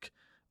work,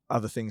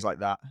 other things like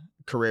that,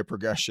 career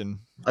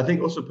progression. I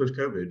think also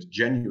post-COVID,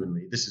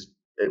 genuinely, this is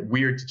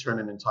weird to turn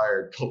an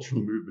entire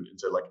cultural movement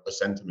into like a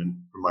sentiment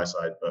from my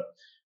side, but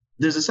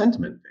there's a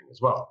sentiment thing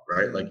as well,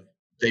 right? Like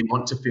they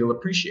want to feel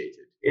appreciated.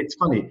 It's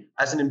funny,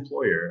 as an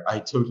employer, I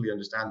totally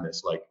understand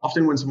this. Like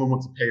often when someone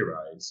wants a pay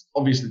rise,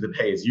 obviously the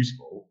pay is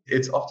useful.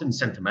 It's often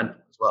sentimental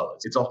as well.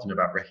 It's often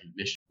about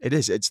recognition. It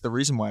is. It's the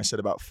reason why I said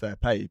about fair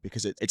pay,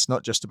 because it's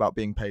not just about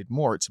being paid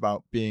more. It's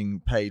about being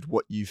paid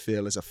what you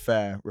feel is a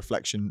fair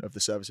reflection of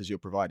the services you're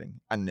providing.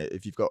 And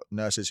if you've got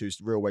nurses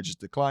whose real wages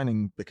are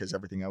declining because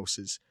everything else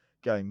is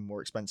going more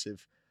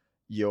expensive,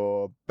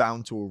 you're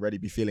bound to already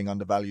be feeling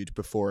undervalued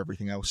before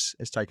everything else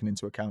is taken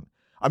into account.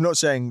 I'm not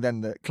saying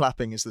then that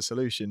clapping is the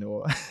solution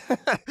or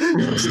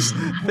just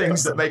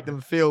things that make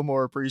them feel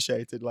more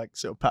appreciated, like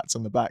sort of pats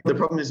on the back. The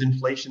problem is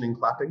inflation in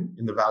clapping,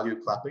 in the value of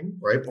clapping,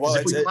 right? Because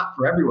if we clap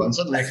for everyone,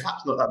 suddenly a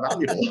clap's not that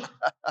valuable.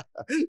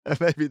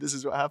 Maybe this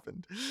is what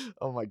happened.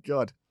 Oh my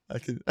God. I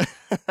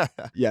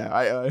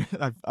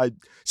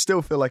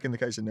still feel like in the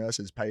case of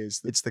nurses, pay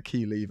it's the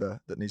key lever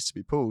that needs to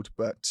be pulled,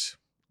 but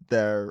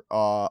there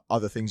are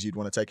other things you'd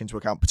want to take into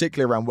account,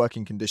 particularly around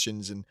working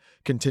conditions and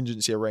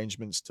contingency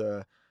arrangements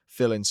to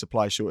fill in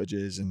staffing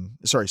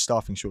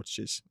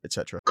shortages,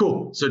 etc.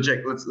 Cool. So Jake,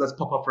 let's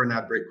pop up for an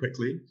ad break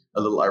quickly. A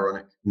little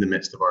ironic in the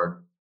midst of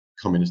our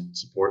communist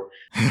support.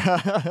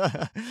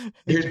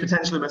 Here's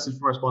potentially a message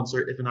from our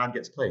sponsor. If an ad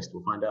gets placed,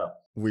 we'll find out.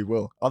 We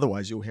will.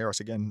 Otherwise, you'll hear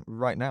us again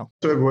right now.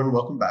 So everyone,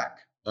 welcome back.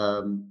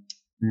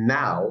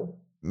 Now,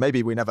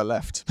 maybe we never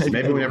left.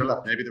 Maybe we never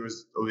left. Maybe there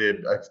was only a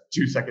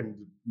 2-second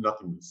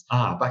nothingness.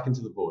 Back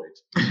into the void.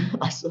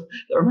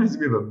 That reminds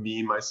me of a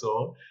meme I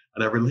saw,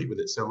 and I relate with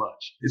it so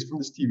much. It's from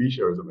this TV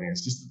show or something.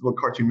 It's just a little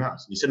cartoon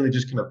mouse, and he suddenly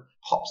just kind of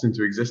pops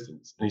into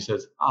existence, and he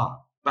says,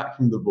 back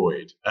from the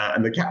void.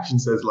 And the caption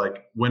says,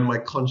 like, when my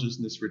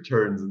consciousness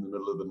returns in the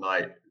middle of the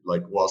night,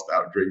 like, whilst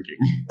out drinking.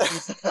 I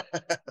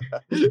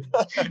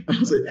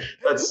was like,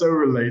 that's so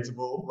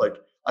relatable. Like,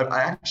 I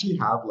actually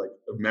have, like,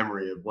 a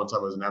memory of one time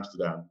I was in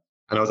Amsterdam,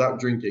 and I was out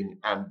drinking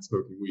and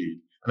smoking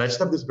weed. And I just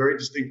have this very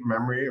distinct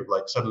memory of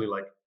like suddenly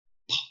like,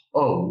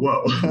 oh,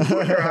 whoa,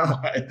 where am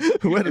I?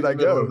 Where did I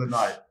go? Of the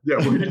night. Yeah,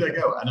 where did I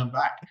go? And I'm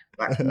back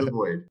from the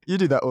void. You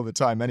do that all the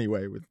time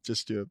anyway with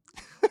just your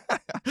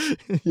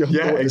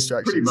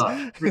distractions.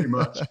 Pretty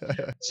much.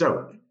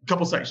 So a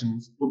couple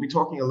sections. We'll be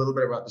talking a little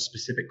bit about the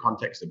specific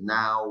context of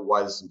now,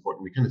 why this is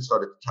important. We kind of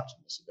started to touch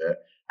on this a bit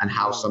and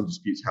how some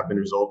disputes have been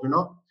resolved or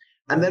not.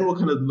 And then we'll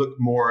kind of look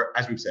more,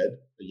 as we've said,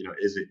 it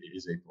is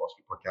a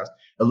philosophy podcast,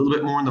 a little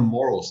bit more on the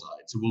moral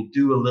side. So we'll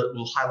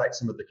highlight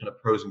some of the kind of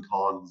pros and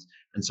cons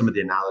and some of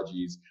the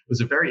analogies. It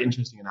was a very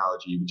interesting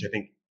analogy, which I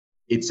think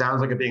it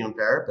sounds like it being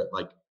unfair, but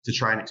like to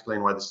try and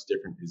explain why this is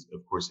different is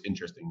of course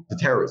interesting to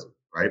terrorism,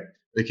 right?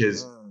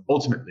 Because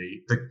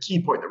ultimately the key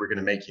point that we're going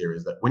to make here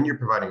is that when you're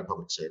providing a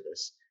public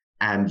service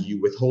and you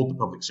withhold the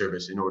public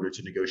service in order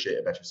to negotiate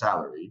a better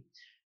salary,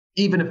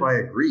 even if I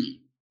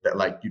agree that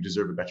like you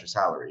deserve a better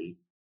salary,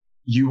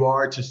 you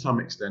are to some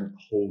extent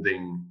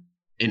holding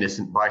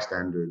innocent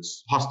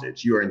bystanders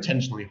hostage. You are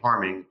intentionally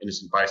harming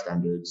innocent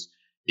bystanders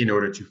in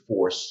order to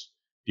force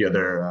the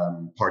other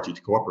party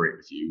to cooperate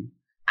with you.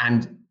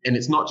 And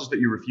it's not just that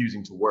you're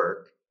refusing to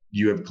work,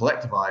 you have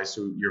collectivized,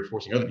 so you're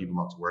forcing other people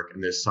not to work.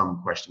 And there's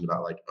some question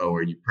about like,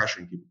 are you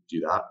pressuring people to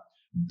do that?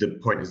 the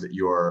point is that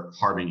you're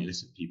harming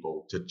innocent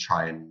people to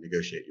try and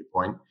negotiate your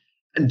point.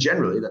 And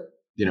generally that,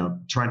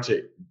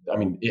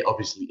 it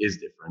obviously is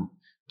different,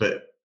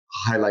 but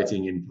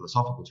highlighting in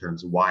philosophical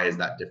terms, why is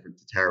that different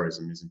to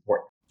terrorism is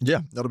important.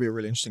 Yeah, that'll be a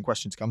really interesting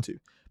question to come to.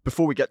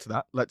 Before we get to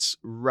that, let's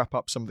wrap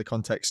up some of the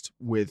context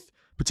with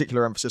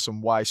particular emphasis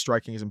on why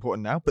striking is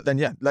important now. But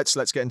then, let's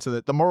get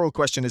into the moral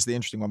question is the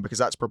interesting one, because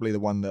that's probably the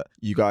one that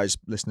you guys,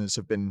 listeners,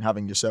 have been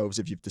having yourselves.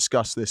 If you've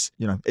discussed this,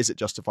 is it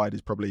justified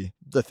is probably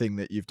the thing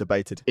that you've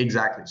debated.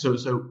 Exactly.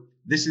 So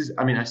this is,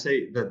 I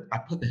say that I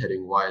put the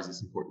heading, why is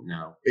this important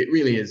now? It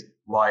really is,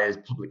 why is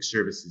public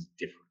services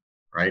different,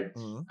 right?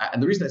 Mm.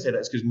 And the reason I say that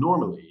is because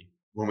normally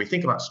when we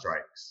think about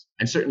strikes,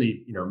 and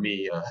certainly,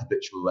 me, a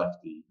habitual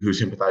lefty who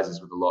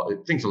sympathizes with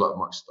thinks a lot of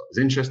Marxist thought is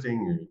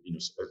interesting,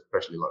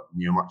 especially a lot of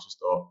neo-Marxist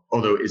thought,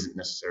 although it isn't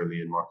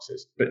necessarily in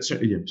Marxist, but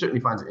certainly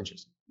finds it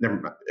interesting. Never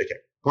mind. Okay.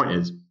 Point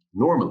is,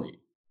 normally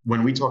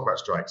when we talk about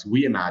strikes,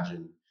 we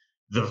imagine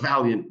the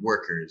valiant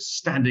workers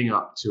standing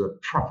up to a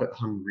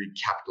profit-hungry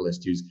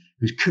capitalist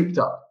who's cooped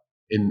up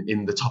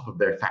in the top of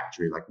their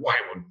factory, like, why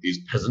won't these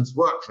peasants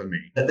work for me?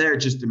 That they're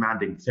just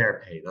demanding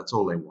fair pay. That's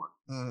all they want.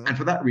 Mm. And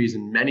for that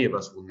reason, many of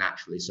us will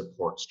naturally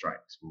support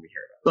strikes when we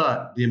hear that.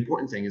 But the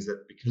important thing is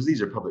that because these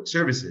are public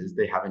services,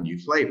 they have a new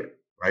flavor,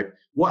 right?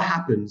 What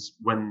happens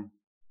when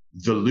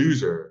the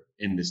loser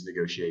in this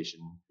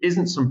negotiation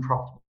isn't some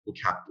profitable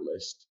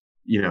capitalist?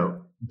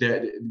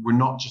 We're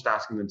not just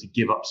asking them to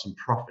give up some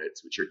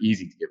profits, which are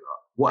easy to give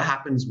up. What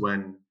happens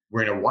when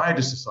we're in a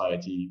wider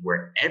society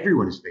where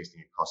everyone is facing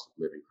a cost of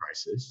living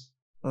crisis,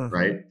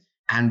 right?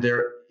 And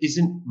there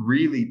isn't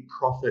really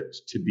profit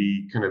to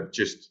be kind of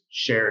just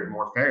shared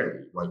more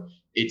fairly. Like,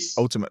 it's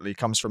ultimately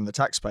comes from the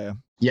taxpayer.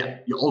 Yeah,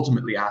 you're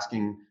ultimately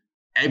asking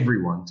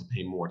everyone to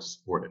pay more to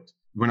support it.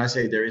 When I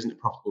say there isn't a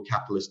profitable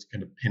capitalist to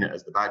kind of pin it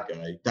as the bad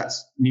guy,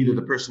 that's neither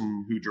the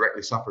person who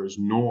directly suffers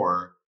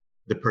nor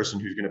the person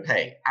who's going to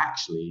pay.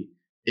 Actually,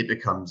 it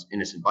becomes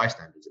innocent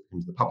bystanders. It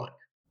becomes the public.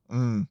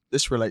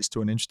 This relates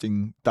to an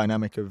interesting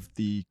dynamic of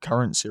the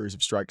current series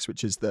of strikes,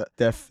 which is that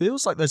there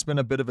feels like there's been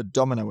a bit of a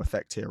domino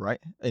effect here,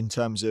 right? In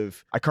terms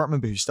of, I can't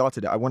remember who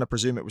started it. I want to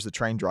presume it was the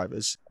train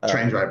drivers.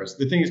 Train drivers.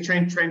 The thing is,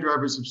 train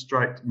drivers have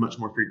striked much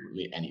more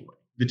frequently anyway.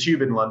 The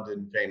Tube in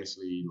London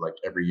famously, like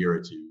every year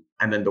or two,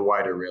 and then the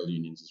wider rail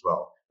unions as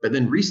well. But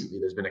then recently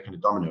there's been a kind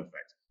of domino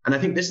effect. And I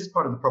think this is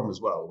part of the problem as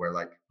well, where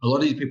like a lot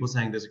of these people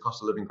saying there's a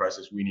cost of living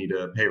crisis, we need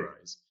a pay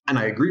rise. And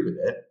I agree with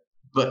it.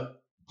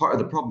 But part of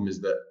the problem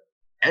is that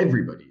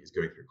everybody is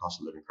going through a cost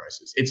of living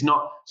crisis. It's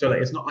not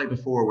like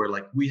before where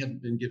like we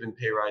haven't been given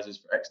pay rises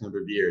for X number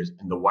of years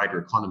and the wider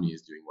economy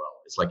is doing well.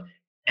 It's like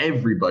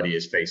everybody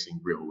is facing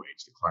real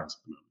wage declines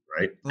at the moment,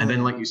 right? And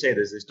then, like you say,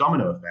 there's this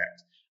domino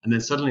effect. And then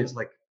suddenly it's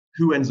like,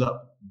 who ends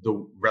up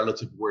the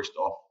relative worst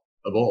off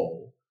of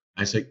all?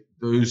 And it's like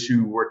those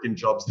who work in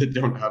jobs that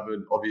don't have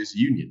an obvious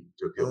union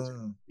to appeal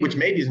to, which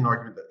maybe is an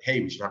argument that,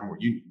 hey, we should have more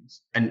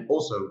unions. And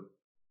also,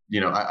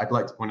 I'd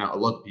like to point out a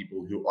lot of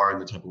people who are in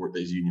the type of work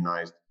that is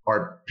unionized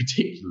are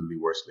particularly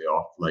worsely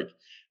off. Like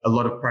a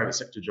lot of private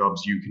sector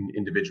jobs, you can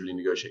individually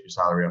negotiate your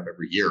salary up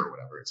every year or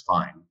whatever. It's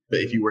fine. But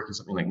if you work in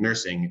something like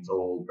nursing, it's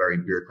all very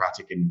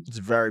bureaucratic. And it's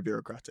very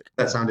bureaucratic.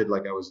 That sounded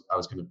like I was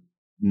kind of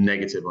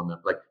negative on that.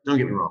 Like, don't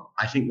get me wrong.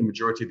 I think the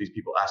majority of these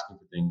people asking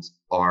for things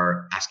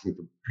are asking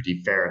for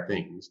pretty fair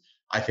things.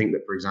 I think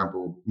that, for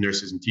example,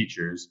 nurses and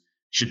teachers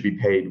should be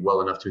paid well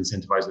enough to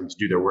incentivize them to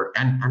do their work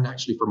and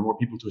actually for more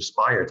people to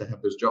aspire to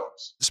have those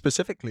jobs.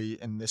 Specifically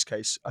in this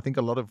case, I think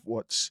a lot of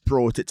what's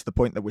brought it to the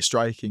point that we're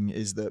striking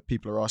is that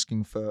people are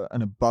asking for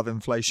an above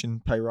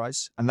inflation pay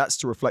rise. And that's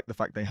to reflect the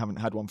fact they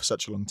haven't had one for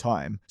such a long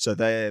time. So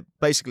they're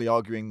basically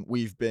arguing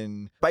we've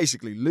been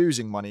basically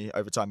losing money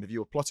over time. If you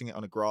were plotting it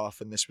on a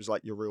graph and this was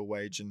like your real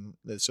wage and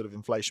the sort of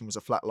inflation was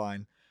a flat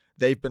line,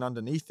 they've been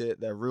underneath it.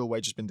 Their real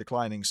wage has been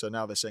declining. So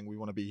now they're saying we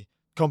want to be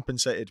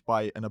compensated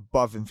by an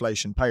above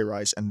inflation pay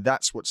rise. And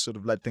that's what sort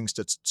of led things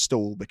to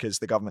stall, because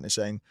the government is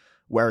saying,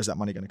 where is that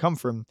money going to come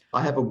from?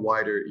 I have a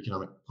wider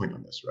economic point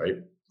on this, right?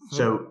 Mm-hmm.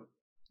 So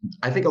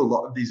I think a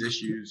lot of these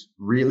issues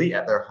really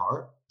at their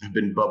heart have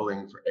been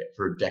bubbling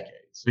for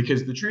decades,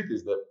 because the truth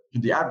is that for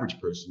the average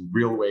person,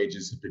 real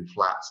wages have been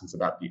flat since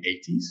about the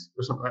 80s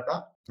or something like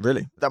that.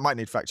 Really? That might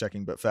need fact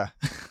checking, but fair.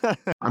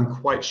 I'm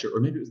quite sure,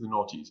 or maybe it was the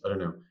noughties, I don't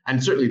know.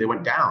 And certainly they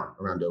went down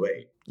around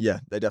 08. Yeah,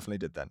 they definitely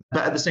did then.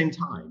 But at the same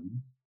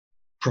time,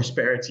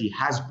 prosperity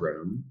has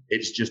grown.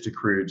 It's just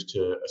accrued to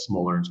a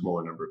smaller and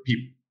smaller number of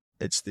people.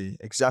 It's the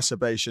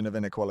exacerbation of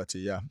inequality,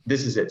 yeah.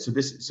 This is it.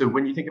 So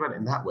when you think about it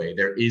in that way,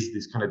 there is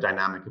this kind of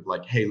dynamic of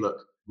like, hey,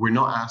 look, we're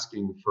not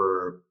asking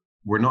for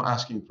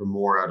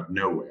more out of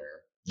nowhere.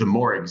 The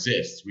more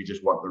exists, we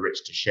just want the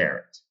rich to share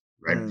it,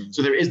 right?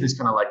 So there is this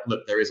kind of like,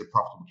 look, there is a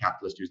profitable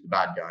capitalist who's the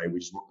bad guy. We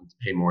just want them to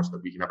pay more so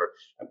that we can have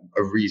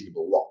a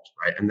reasonable lot,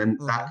 right? And then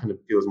that kind of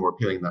feels more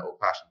appealing in that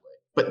old-fashioned way.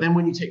 But then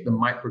when you take the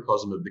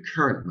microcosm of the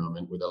current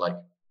moment where they're like,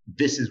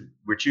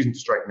 we're choosing to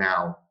strike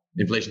now,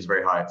 inflation's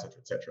very high, et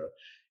cetera,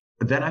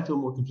 then I feel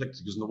more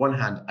conflicted, because on the one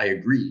hand, I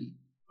agree.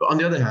 But on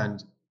the other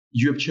hand,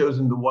 you have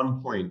chosen the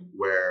one point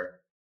where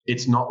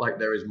it's not like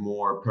there is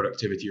more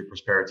productivity or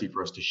prosperity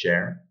for us to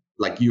share.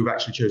 Like you've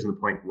actually chosen the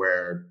point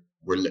where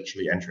we're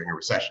literally entering a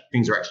recession.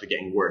 Things are actually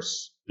getting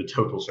worse. The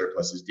total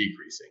surplus is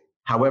decreasing.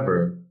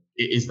 However,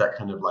 it is that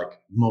kind of like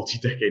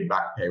multi-decade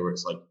back pay where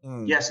it's like,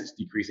 yes, it's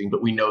decreasing,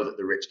 but we know that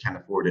the rich can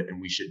afford it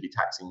and we should be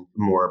taxing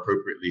more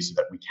appropriately so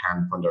that we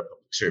can fund our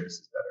public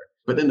services better.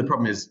 But then the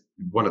problem is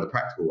one of the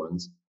practical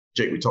ones.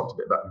 Jake, we talked a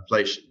bit about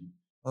inflation.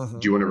 Do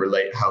you want to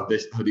relate how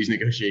these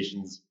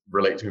negotiations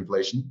relate to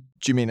inflation?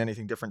 Do you mean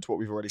anything different to what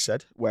we've already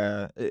said,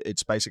 where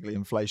it's basically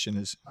inflation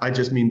is... I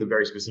just mean the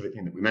very specific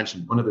thing that we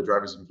mentioned. One of the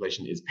drivers of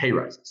inflation is pay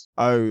rises.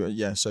 Oh,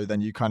 yeah. So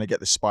then you kind of get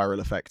the spiral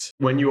effect.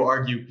 When you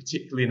argue,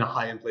 particularly in a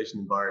high inflation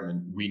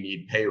environment, we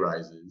need pay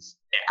rises,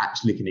 it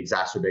actually can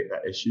exacerbate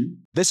that issue.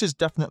 This is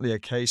definitely a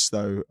case,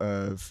 though,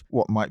 of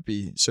what might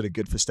be sort of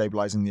good for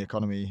stabilizing the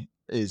economy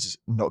is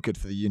not good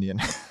for the union.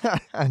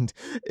 And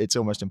it's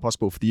almost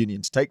impossible for the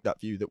union to take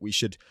that view that we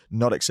should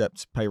not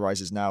accept pay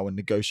rises now and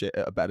negotiate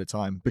at a better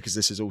time, because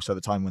this is also the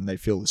time when they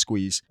feel the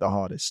squeeze the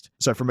hardest.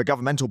 So from a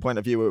governmental point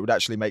of view, it would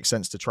actually make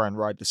sense to try and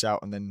ride this out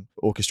and then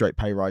orchestrate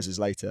pay rises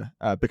later.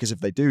 Because if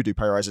they do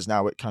pay rises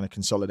now, it kind of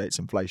consolidates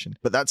inflation.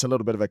 But that's a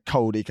little bit of a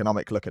cold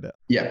economic look at it.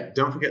 Yeah,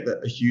 don't forget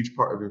that a huge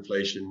part of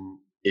inflation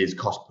is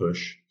cost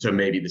push. So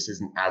maybe this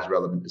isn't as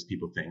relevant as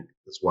people think.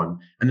 That's one.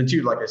 And then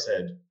two, like I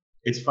said,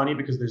 it's funny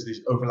because there's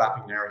these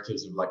overlapping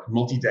narratives of like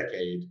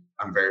multi-decade,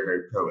 I'm very,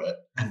 very pro it.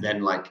 And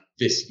then like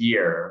this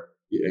year,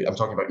 I'm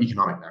talking about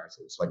economic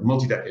narratives, like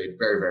multi-decade,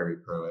 very, very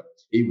pro it.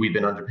 We've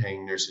been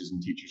underpaying nurses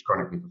and teachers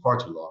chronically for far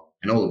too long,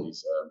 and all of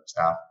these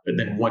staff. But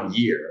then 1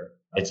 year,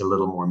 it's a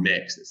little more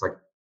mixed. It's like,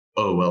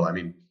 oh, well, I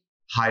mean,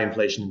 high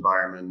inflation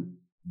environment,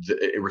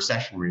 a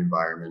recessionary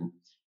environment.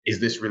 Is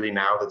this really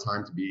now the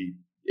time to be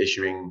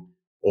issuing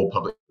all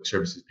public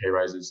services pay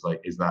rises?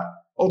 Like, is that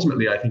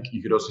ultimately, I think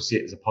you could also see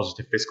it as a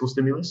positive fiscal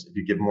stimulus. If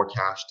you give more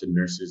cash to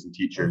nurses and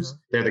teachers,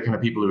 they're the kind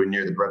of people who are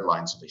near the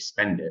breadline, so they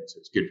spend it. So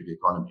it's good for the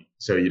economy.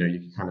 So, you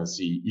can kind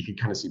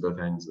of see both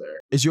ends there.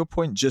 Is your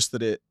point just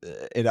that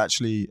it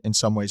actually in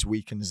some ways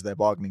weakens their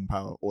bargaining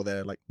power or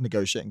their like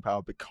negotiating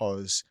power,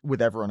 because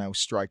with everyone else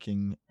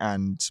striking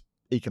and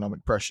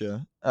economic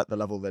pressure at the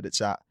level that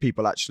it's at,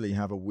 people actually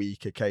have a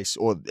weaker case?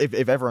 Or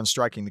if everyone's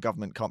striking, the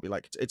government can't be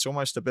like, it's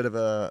almost a bit of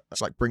it's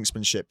like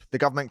brinksmanship. The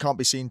government can't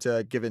be seen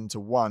to give in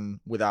to one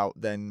without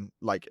then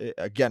like,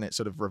 again, it's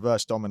sort of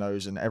reverse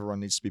dominoes and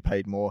everyone needs to be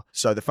paid more.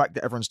 So the fact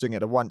that everyone's doing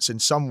it at once in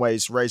some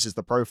ways raises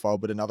the profile,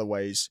 but in other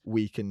ways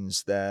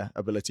weakens their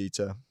ability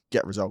to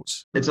get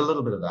results. It's a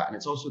little bit of that. And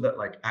it's also that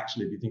like,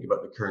 actually, if you think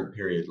about the current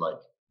period, like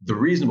the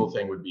reasonable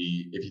thing would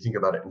be, if you think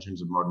about it in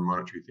terms of modern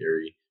monetary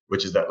theory,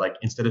 which is that like,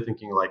 instead of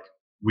thinking like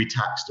we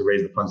tax to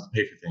raise the funds to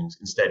pay for things,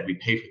 instead we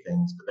pay for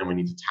things, but then we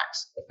need to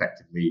tax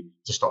effectively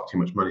to stop too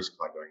much money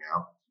supply going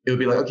out. It would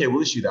be like, okay,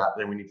 we'll issue that, but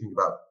then we need to think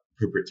about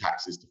appropriate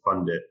taxes to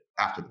fund it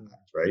after the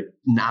fact, right?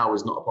 Now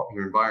is not a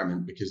popular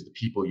environment because the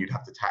people you'd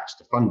have to tax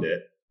to fund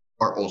it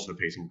are also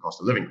facing a cost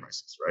of living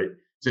crisis, right?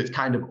 So it's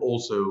kind of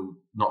also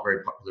not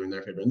very popular in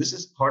their favor. And this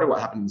is part of what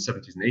happened in the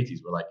 70s and 80s,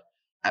 where like,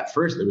 at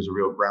first there was a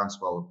real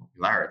groundswell of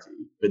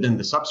popularity, but then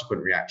the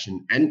subsequent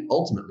reaction and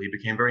ultimately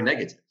became very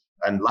negative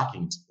and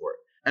lacking in support.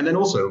 And then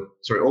also,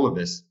 all of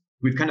this,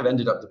 we've kind of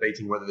ended up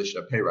debating whether they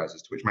should have pay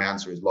rises, to which my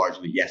answer is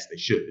largely yes, they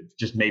should.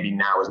 Just maybe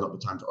now is not the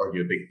time to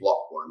argue a big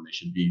block one. They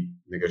should be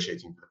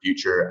negotiating for the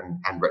future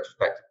and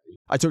retrospectively.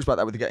 I talked about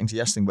that with the getting to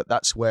yes thing, but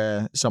that's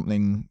where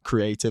something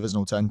creative as an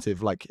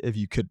alternative, like if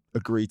you could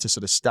agree to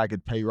sort of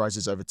staggered pay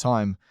rises over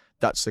time,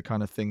 that's the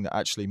kind of thing that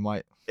actually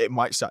might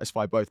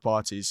satisfy both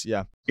parties.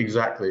 Yeah.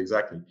 Exactly.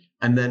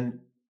 And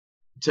then,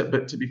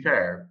 but to be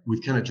fair,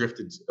 we've kind of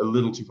drifted a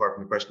little too far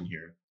from the question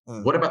here.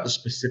 What about the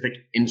specific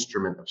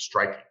instrument of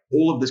striking?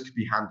 All of this could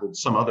be handled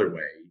some other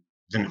way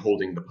than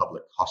holding the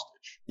public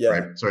hostage. Yeah.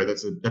 Right? Sorry,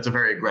 that's a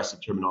very aggressive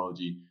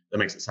terminology that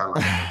makes it sound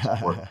like they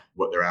support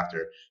what they're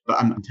after.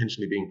 But I'm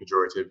intentionally being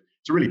pejorative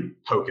to really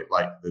poke at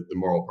like the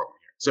moral problem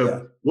here.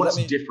 So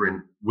what's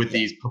different with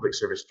these public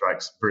service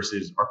strikes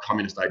versus our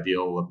communist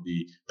ideal of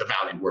the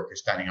valiant worker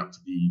standing up to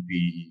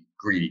the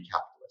greedy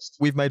capitalist?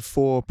 We've made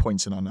 4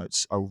 points in our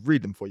notes. I'll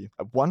read them for you.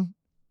 1,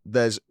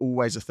 there's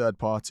always a third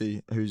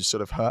party who's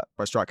sort of hurt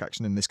by strike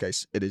action. In this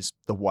case, it is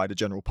the wider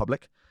general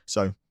public.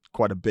 So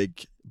quite a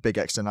big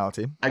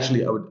externality.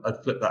 Actually,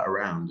 I'd flip that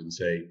around and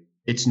say,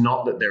 it's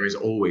not that there is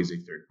always a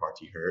third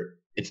party hurt.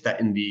 It's that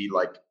in the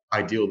like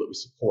ideal that we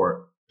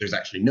support, there's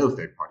actually no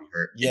third party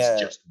hurt. Yeah.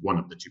 It's just one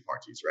of the two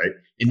parties, right?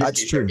 In this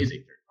case, there is a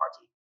third party.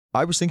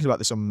 I was thinking about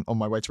this on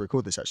my way to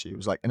record this, actually. It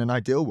was like, in an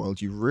ideal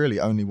world, you really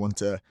only want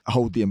to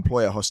hold the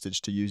employer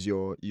hostage, to use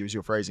your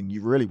phrasing.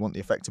 You really want the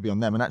effect to be on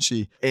them. And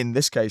actually, in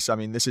this case, I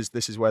mean, this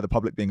is where the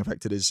public being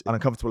affected is an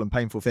uncomfortable and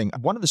painful thing.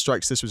 One of the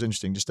strikes, this was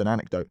interesting, just an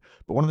anecdote,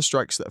 but one of the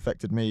strikes that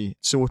affected me,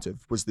 sort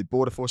of, was the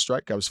Border Force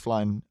strike. I was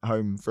flying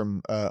home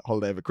from a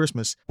holiday over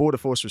Christmas. Border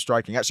Force was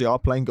striking. Actually, our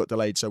plane got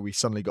delayed, so we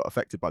suddenly got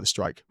affected by the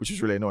strike, which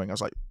was really annoying. I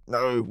was like,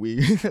 no,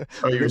 we...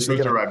 Oh, you were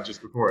supposed to arrive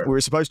just before it? We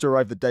were supposed to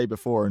arrive the day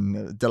before,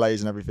 and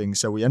delays and everything. things.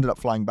 So we ended up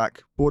flying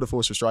back. Border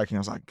Force were striking. I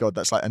was like, God,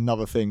 that's like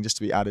another thing just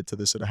to be added to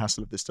the sort of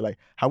hassle of this delay.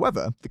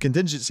 However, the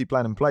contingency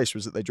plan in place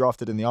was that they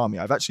drafted in the army.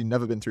 I've actually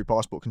never been through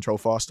passport control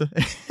faster.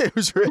 It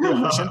was really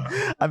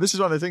efficient. And this is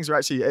one of the things where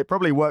actually it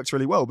probably works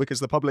really well because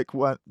the public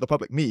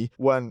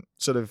weren't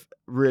sort of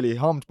really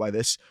harmed by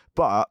this,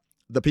 but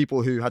the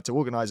people who had to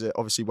organize it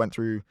obviously went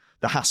through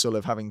the hassle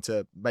of having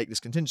to make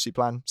this contingency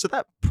plan. So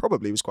that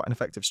probably was quite an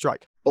effective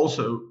strike.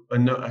 Also, a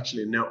note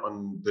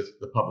on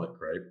the public,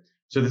 right?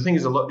 So the thing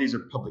is, a lot of these are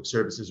public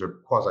services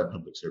or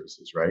quasi-public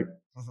services, right?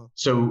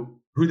 So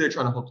who they're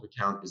trying to hold to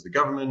account is the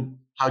government.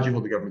 How do you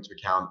hold the government to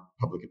account?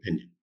 Public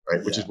opinion,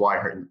 right? Which is why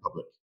hurting the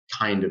public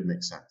kind of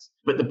makes sense.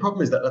 But the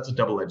problem is that that's a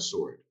double-edged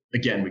sword.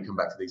 Again, we come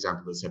back to the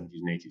example of the 70s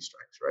and 80s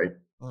strikes, right?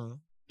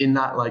 In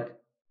that, like,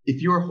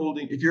 if you're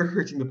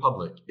hurting the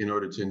public in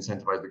order to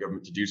incentivize the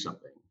government to do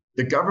something,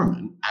 the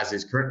government, as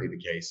is currently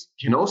the case,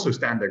 can also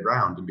stand their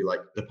ground and be like,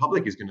 the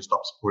public is going to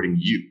stop supporting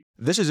you.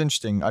 This is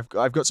interesting.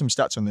 I've got some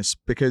stats on this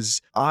because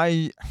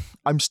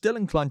I'm still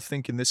inclined to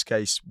think in this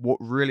case, what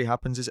really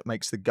happens is it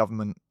makes the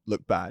government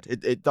look bad.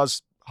 It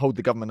does hold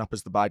the government up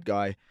as the bad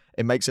guy.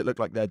 It makes it look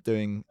like they're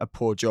doing a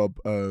poor job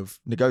of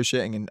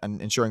negotiating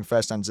and ensuring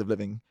fair standards of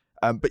living.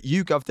 But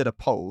YouGov did a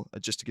poll,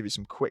 just to give you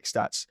some quick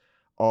stats,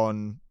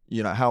 on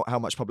how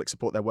much public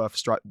support there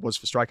was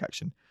for strike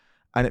action.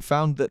 And it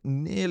found that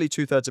nearly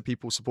 2/3 of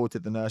people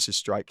supported the nurses'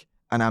 strike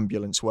and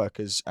ambulance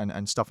workers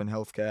and stuff in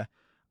healthcare.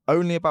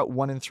 Only about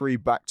 1 in 3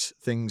 backed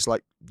things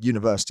like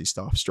university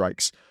staff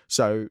strikes.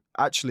 So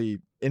actually,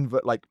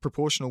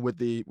 proportional with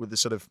the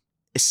sort of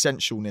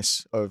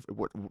essentialness of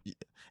what,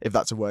 if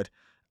that's a word,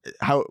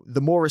 how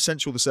the more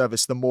essential the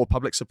service, the more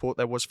public support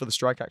there was for the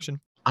strike action.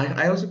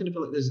 I also kind of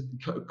feel like there's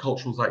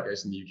cultural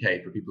zeitgeist in the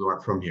UK for people who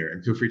aren't from here,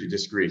 and feel free to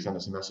disagree, send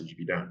us a message if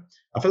you don't.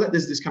 I feel like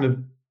there's this kind of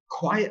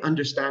quiet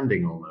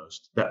understanding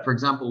almost that, for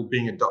example,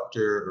 being a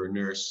doctor or a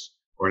nurse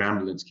or an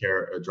ambulance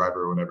care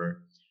driver or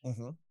whatever,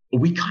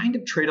 we kind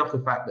of trade off the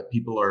fact that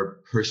people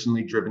are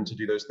personally driven to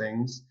do those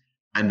things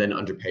and then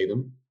underpay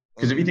them.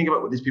 Because if you think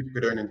about what these people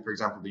could earn in, for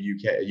example, the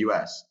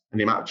US and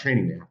the amount of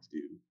training they have to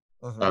do,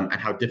 and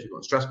how difficult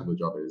and stressful the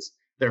job is,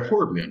 they're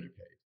horribly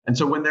underpaid. And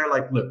so when they're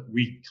like, look,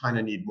 we kind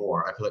of need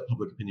more, I feel like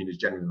public opinion is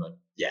generally like,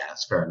 yeah,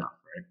 that's fair enough,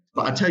 right?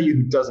 But I tell you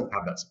who doesn't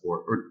have that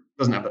support or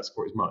doesn't have that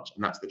support as much,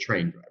 and that's the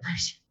train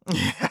drivers.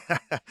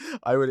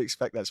 I would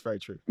expect that's very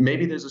true.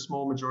 Maybe there's a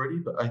small majority,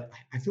 but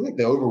I feel like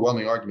the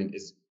overwhelming argument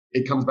is,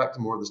 it comes back to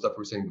more of the stuff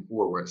we were saying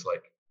before, where it's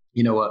like,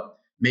 you know what,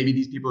 maybe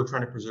these people are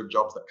trying to preserve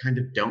jobs that kind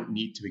of don't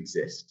need to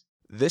exist.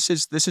 This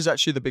is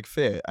actually the big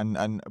fear,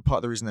 and part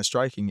of the reason they're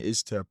striking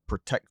is to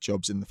protect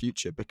jobs in the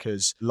future,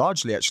 because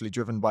largely actually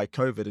driven by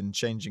COVID and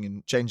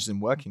changes in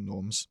working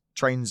norms,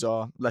 trains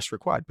are less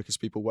required because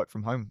people work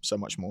from home so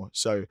much more.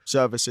 So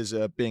services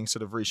are being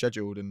sort of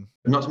rescheduled, and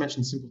not to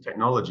mention simple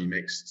technology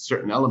makes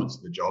certain elements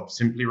of the job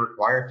simply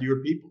require fewer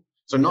people.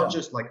 So not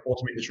just like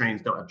automate the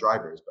trains, don't have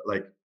drivers, but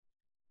like,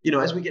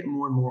 as we get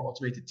more and more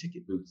automated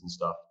ticket booths and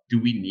stuff, do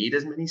we need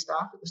as many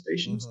staff at the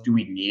stations? Do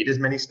we need as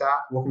many staff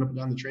walking up and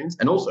down the trains?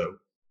 And also,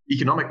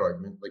 economic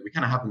argument, like we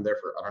kind of have them there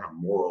for, I don't know,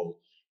 moral,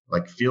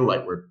 like feel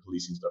like we're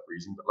policing stuff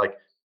reason, but like,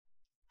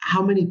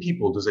 how many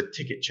people does a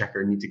ticket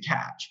checker need to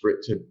catch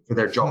for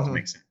their job to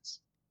make sense?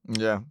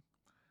 Yeah.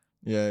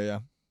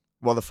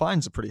 Well, the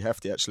fines are pretty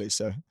hefty, actually.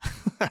 So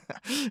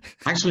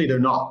actually, they're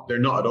not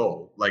at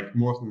all. Like,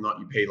 more often than not,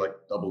 you pay like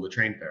double the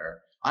train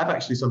fare. I've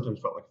actually sometimes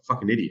felt like a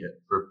fucking idiot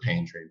for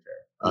paying train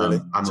fare.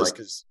 Really? I'm just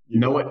like,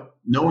 you know what?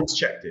 No one's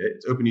checked it.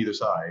 It's open either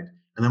side.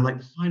 And I'm like,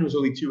 the fine was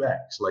only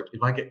 2x. Like,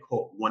 if I get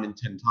caught 1 in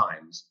 10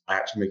 times, I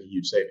actually make a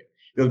huge saving.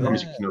 The other problem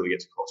is you can only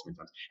get caught so many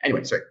times.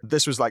 Anyway, sorry.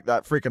 This was like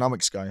that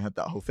Freakonomics guy had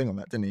that whole thing on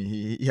that, didn't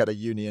he? He had a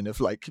union of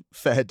like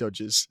fare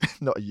dodgers,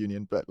 not a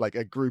union, but like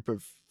a group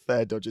of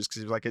fare dodgers,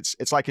 because he was like,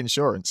 it's like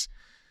insurance.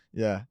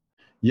 Yeah.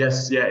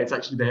 Yes, yeah, it's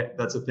actually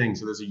that's a thing.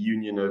 So there's a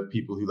union of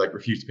people who like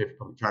refuse to pay for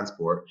public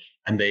transport,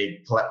 and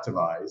they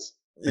collectivize,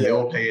 and they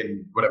all pay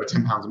in whatever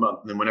 £10 a month,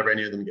 and then whenever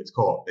any of them gets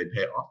caught, they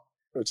pay it off.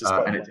 Which is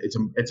and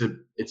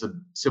it's a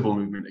civil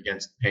movement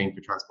against paying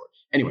for transport.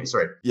 Anyway,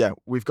 sorry. Yeah,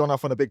 we've gone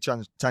off on a big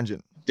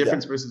tangent.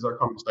 Difference versus our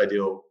communist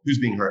ideal. Who's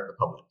being hurt? The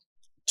public.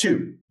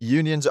 2.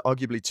 Unions are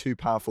arguably too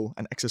powerful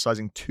and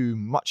exercising too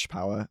much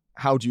power.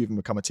 How do you even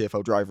become a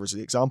TfL driver is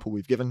the example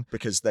we've given,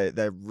 because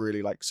they're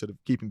really like sort of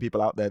keeping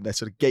people out there. They're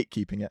sort of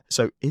gatekeeping it.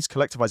 So is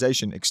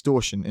collectivization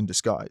extortion in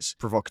disguise?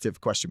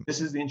 Provocative question. This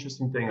is the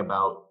interesting thing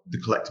about the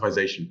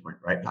collectivization point,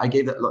 right? I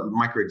gave that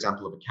micro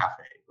example of a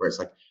cafe where it's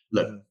like,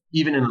 look,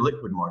 even in a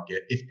liquid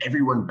market, if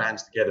everyone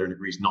bands together and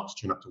agrees not to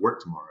turn up to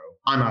work tomorrow,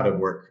 I'm out of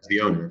work as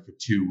the owner for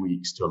 2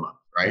 weeks to a month,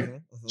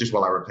 right? Just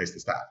while I replace the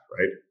staff,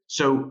 right?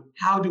 So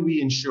how do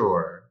we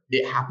ensure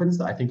it happens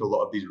that I think a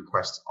lot of these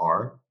requests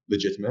are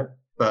legitimate,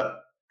 but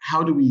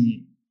how do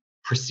we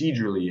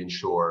procedurally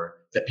ensure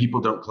that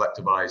people don't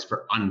collectivize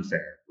for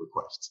unfair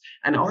requests?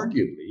 And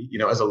arguably,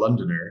 as a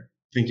Londoner,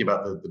 thinking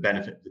about the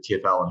benefit of the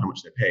TfL and how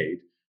much they're paid,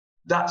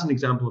 that's an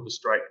example of a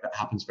strike that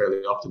happens fairly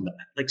often that,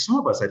 like, some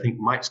of us, I think,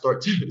 might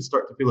start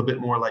to feel a bit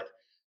more like,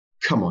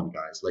 come on,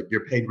 guys, like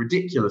you're paid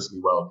ridiculously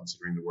well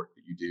considering the work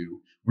that you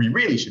do. We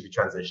really should be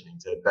transitioning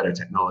to better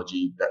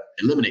technology that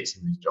eliminates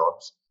some of these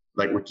jobs.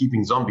 Like we're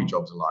keeping zombie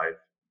jobs alive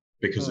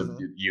because of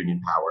the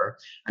union power.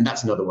 And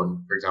that's another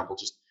one, for example,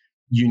 just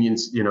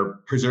unions,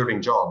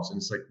 preserving jobs. And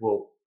it's like,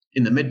 well,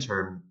 in the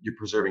midterm, you're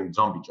preserving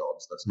zombie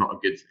jobs. That's not a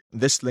good thing.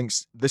 This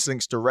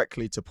links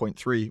directly to point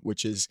 3,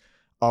 which is,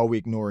 are we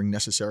ignoring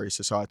necessary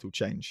societal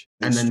change?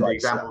 And then the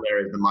example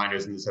there is the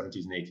miners in the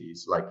 70s and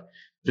 80s. Like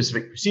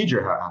specific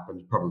procedure how it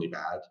happened, probably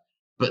bad.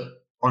 But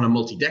on a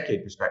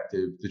multi-decade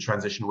perspective, the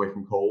transition away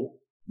from coal,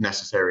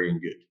 necessary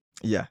and good.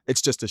 Yeah,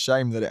 it's just a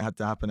shame that it had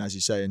to happen, as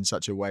you say, in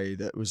such a way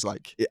that was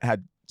like, it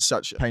had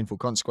such painful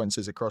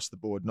consequences across the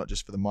board, not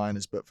just for the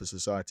miners, but for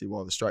society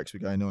while the strikes were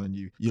going on. And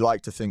you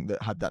like to think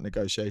that had that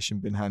negotiation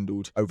been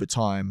handled over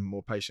time,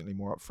 more patiently,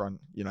 more upfront,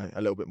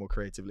 a little bit more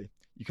creatively,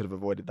 you could have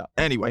avoided that.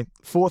 Anyway,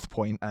 fourth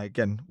point,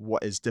 again,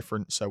 what is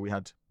different? So we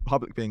had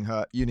public being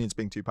hurt, unions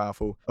being too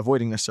powerful,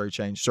 ignoring necessary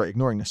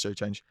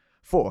change.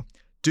 4,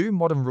 do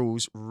modern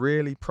rules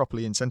really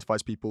properly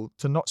incentivize people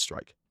to not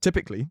strike?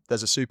 Typically,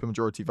 there's a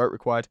supermajority vote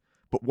required,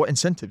 but what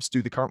incentives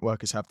do the current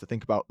workers have to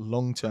think about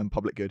long-term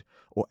public good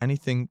or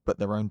anything but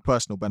their own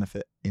personal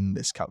benefit in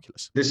this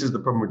calculus? This is the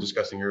problem we were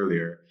discussing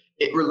earlier.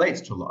 It relates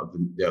to a lot of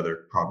the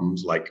other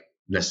problems like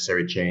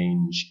necessary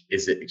change.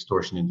 Is it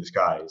extortion in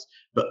disguise?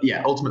 But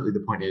yeah, ultimately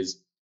the point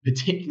is,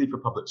 particularly for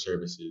public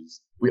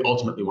services, we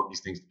ultimately want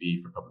these things to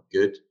be for public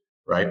good,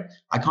 right?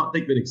 I can't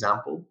think of an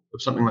example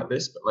of something like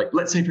this, but like,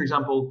 let's say, for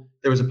example,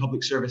 there was a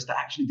public service that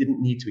actually didn't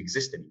need to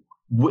exist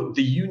anymore.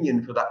 The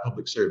union for that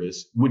public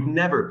service would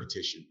never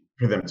petition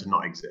for them to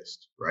not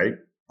exist, right?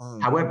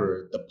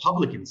 However, the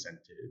public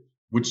incentive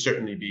would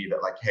certainly be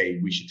that like, hey,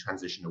 we should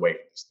transition away from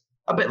this thing.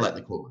 A bit like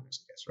the coal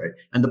miners, I guess, right?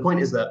 And the point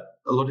is that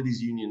a lot of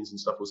these unions and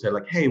stuff will say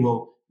like, hey,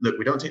 well, look,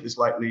 we don't take this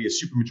lightly, a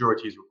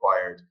supermajority is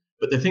required.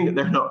 But the thing that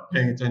they're not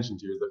paying attention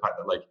to is the fact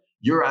that like,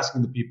 you're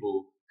asking the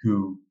people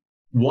who,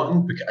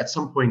 one, at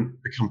some point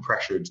become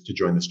pressured to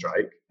join the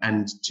strike,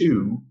 and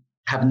 2,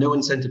 have no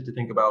incentive to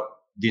think about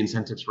the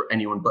incentives for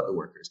anyone but the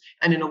workers.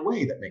 And in a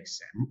way that makes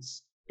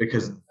sense,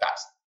 because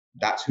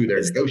that's who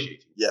they're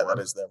negotiating. Yeah, for.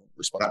 that is their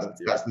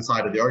responsibility. That's the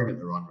side of the argument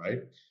they're on, right?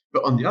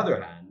 But on the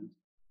other hand,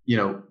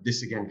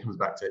 this again comes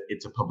back to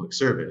it's a public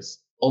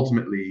service.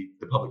 Ultimately,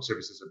 the public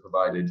services are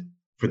provided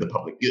for the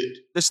public good.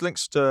 This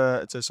links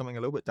to something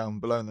a little bit down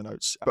below in the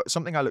notes, but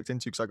something I looked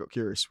into because I got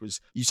curious was,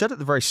 you said at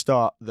the very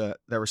start that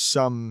there are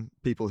some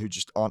people who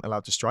just aren't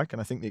allowed to strike, and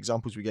I think the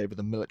examples we gave are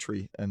the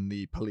military and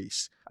the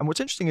police. And what's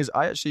interesting is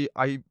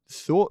I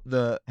thought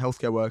the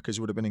healthcare workers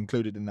would have been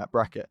included in that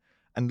bracket,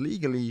 and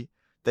legally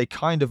they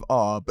kind of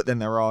are, but then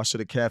there are sort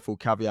of careful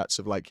caveats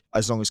of like,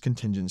 as long as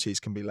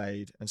contingencies can be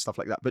laid and stuff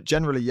like that. But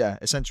generally, yeah,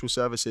 essential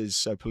services,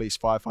 so police,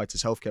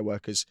 firefighters, healthcare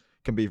workers,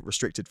 can be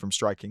restricted from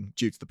striking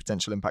due to the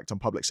potential impact on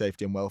public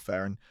safety and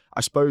welfare. And I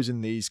suppose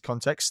in these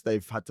contexts,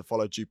 they've had to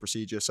follow due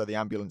procedure. So the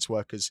ambulance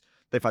workers,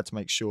 they've had to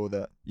make sure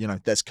that,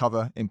 there's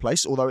cover in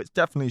place, although it's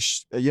definitely,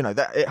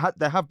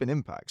 there have been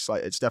impacts.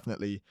 Like it's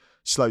definitely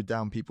slowed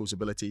down people's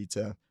ability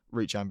to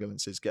reach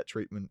ambulances, get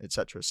treatment,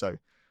 etc. So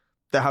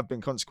there have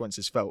been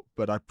consequences felt,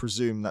 but I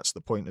presume that's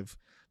the point of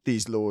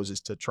these laws,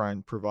 is to try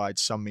and provide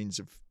some means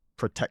of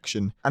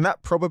protection. And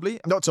that probably,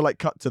 not to like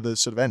cut to the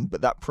sort of end, but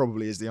that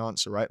probably is the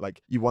answer, right?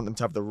 Like you want them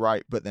to have the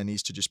right, but there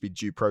needs to just be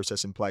due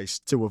process in place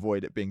to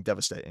avoid it being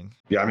devastating.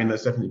 Yeah, I mean,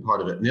 that's definitely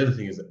part of it. And the other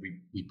thing is that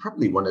we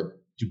probably want to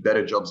do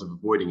better jobs of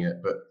avoiding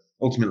it, but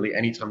ultimately,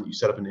 anytime that you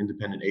set up an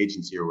independent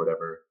agency or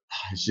whatever,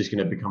 it's just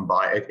going to become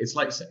biased. It's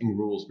like setting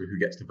rules for who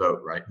gets to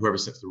vote, right? Whoever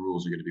sets the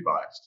rules are going to be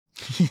biased.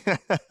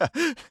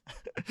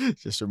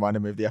 Just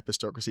reminded me of the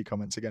epistocracy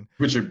comments again,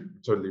 which are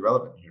totally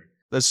relevant here.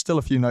 There's still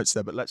a few notes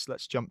there, but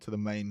let's jump to the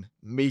main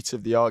meat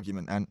of the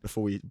argument. And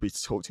before we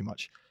talk too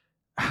much,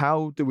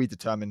 how do we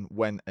determine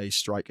when a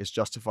strike is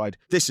justified?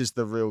 This is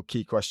the real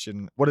key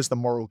question. What is the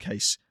moral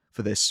case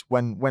for this?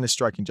 When is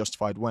striking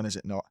justified? When is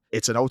it not?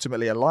 It's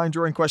ultimately a line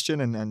drawing question.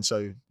 And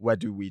so where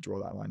do we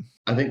draw that line?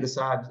 I think the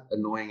sad,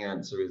 annoying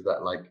answer is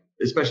that, like,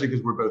 especially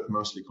because we're both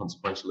mostly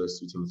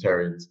consequentialist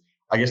utilitarians,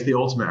 I guess the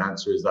ultimate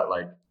answer is that,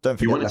 like, don't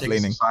forget you want to take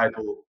left-leaning. a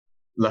societal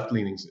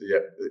left-leaning. Yeah,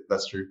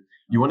 that's true.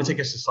 You want to take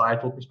a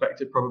societal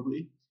perspective,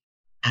 probably.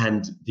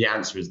 And the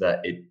answer is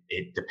that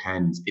it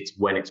depends. It's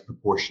when it's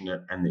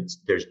proportionate and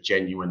there's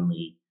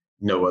genuinely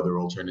no other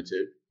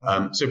alternative.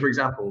 So, for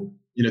example,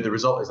 the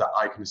result is that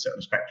I can sit on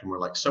a spectrum where,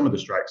 like, some of the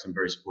strikes I'm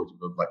very supportive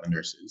of, like the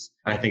nurses.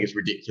 And I think it's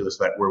ridiculous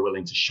that we're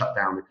willing to shut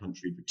down the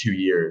country for 2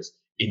 years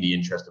in the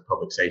interest of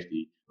public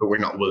safety, but we're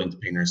not willing to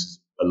pay nurses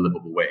a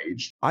livable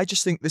wage. I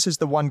just think this is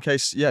the one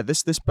case,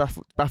 this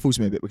baffles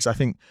me a bit, because I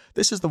think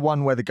this is the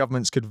one where the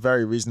governments could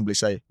very reasonably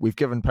say, we've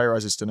given pay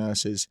rises to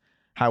nurses.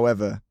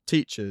 However,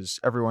 teachers,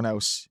 everyone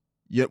else,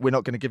 we're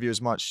not going to give you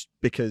as much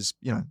because,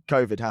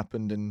 COVID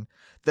happened. And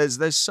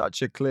there's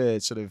such a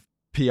clear sort of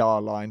PR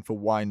line for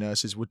why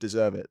nurses would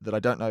deserve it that I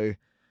don't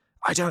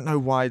know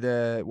why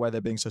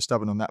they're being so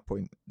stubborn on that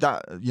point.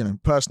 That,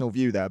 personal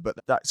view there, but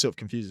that sort of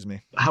confuses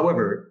me.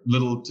 However,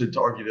 little to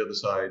argue the other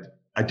side,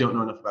 I don't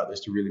know enough about this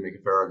to really make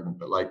a fair argument,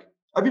 but, like,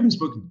 I've even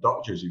spoken to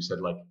doctors who've said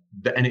like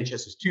the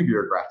NHS is too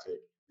bureaucratic,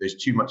 there's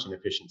too much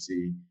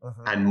inefficiency,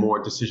 Uh-huh. and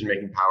more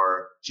decision-making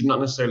power should not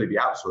necessarily be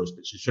outsourced,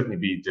 but should certainly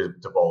be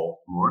devolved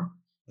more.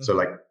 So Mhm.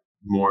 like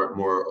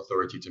more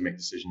authority to make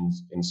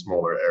decisions in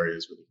smaller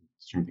areas where they can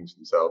determine things for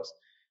themselves.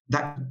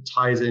 That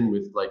ties in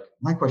with like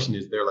my question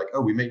is they're like,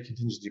 oh, we make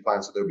contingency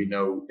plans so there'll be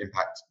no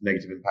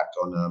negative impact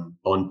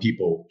on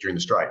people during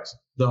the strikes.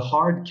 The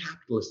hard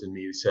capitalist in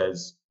me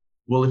says,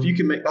 well, if you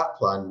can make that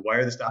plan, why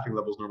are the staffing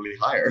levels normally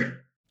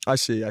higher? I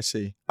see, I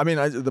see. I mean,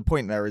 the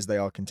point there is they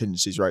are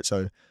contingencies, right?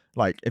 So,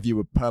 like, if you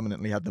would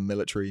permanently have the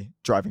military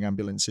driving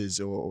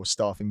ambulances or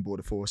staffing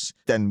border force,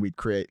 then we'd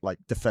create like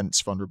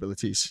defense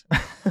vulnerabilities.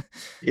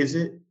 Is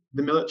it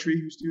the military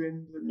who's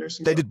doing the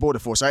nursing They stuff? did border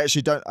force. I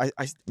actually don't.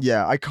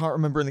 Yeah, I can't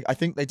remember. I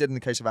think they did in the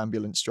case of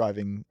ambulance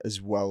driving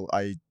as well.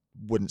 I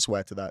wouldn't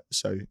swear to that,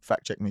 so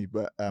fact check me.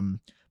 But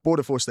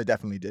border force they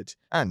definitely did,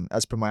 and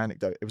as per my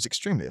anecdote, it was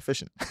extremely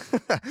efficient.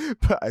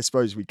 But I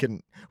suppose we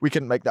couldn't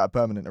make that a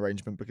permanent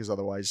arrangement because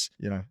otherwise,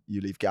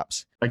 you leave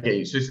gaps.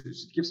 Okay, so to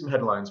give some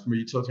headlines from a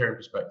utilitarian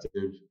perspective,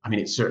 I mean,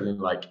 it's certainly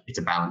like it's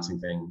a balancing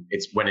thing.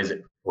 It's when is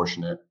it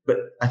proportionate? But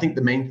I think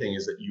the main thing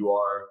is that you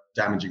are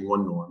damaging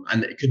one norm,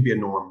 and it could be a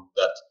norm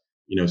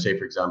that, say,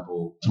 for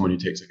example, someone who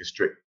takes like a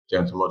strict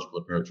deontological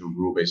approach or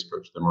rule-based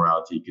approach to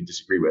morality could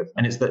disagree with,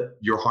 and it's that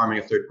you're harming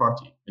a third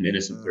party, an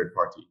innocent third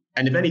party.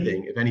 And if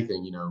anything,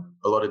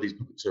 a lot of these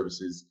public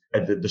services,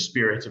 the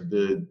spirit of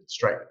the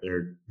strike that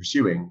they're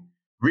pursuing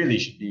really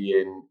should be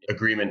in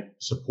agreement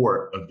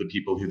support of the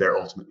people who they're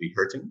ultimately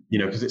hurting,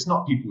 because it's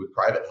not people with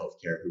private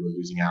healthcare who are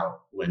losing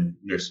out when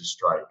nurses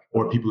strike,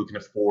 or people who can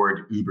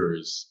afford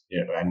Ubers,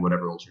 and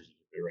whatever alternative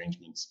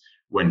arrangements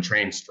when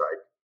trains strike.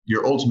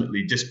 You're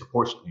ultimately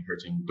disproportionately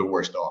hurting the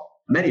worst off,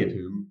 many of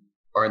whom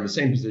are in the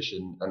same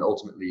position and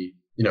ultimately,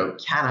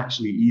 can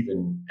actually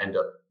even end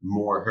up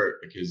more hurt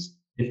because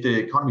if the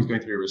economy is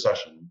going through a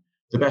recession,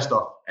 the best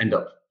off end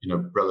up,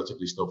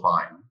 relatively still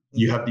fine.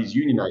 You have these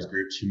unionized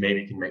groups who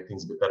maybe can make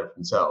things a bit better for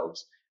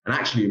themselves, and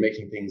actually you're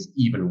making things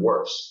even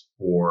worse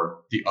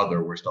for the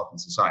other worst off in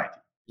society.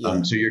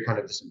 Yeah. So you're kind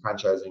of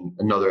disenfranchising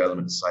another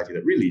element of society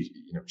that really,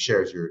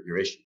 shares your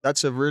issue.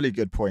 That's a really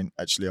good point,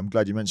 actually. I'm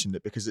glad you mentioned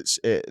it because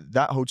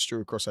that holds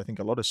true across, I think,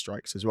 a lot of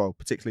strikes as well.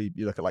 Particularly,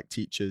 you look at like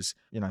teachers,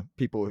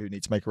 people who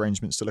need to make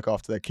arrangements to look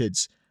after their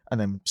kids, and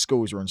then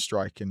schools are on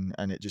strike, and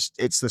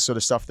it's the sort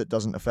of stuff that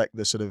doesn't affect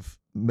the sort of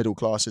middle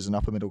classes and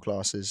upper middle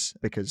classes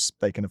because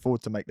they can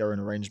afford to make their own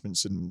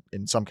arrangements, and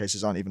in some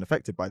cases aren't even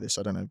affected by this.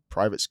 I don't know,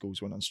 private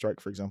schools went on strike,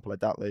 for example. I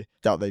doubt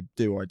they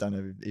do, or I don't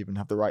know even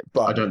have the right. I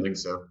But don't think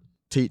so.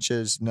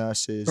 teachers,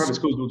 nurses. Private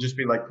schools will just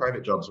be like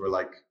private jobs where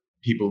like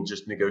people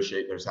just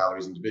negotiate their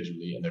salaries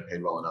individually and they're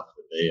paid well enough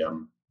that they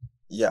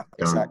Yeah,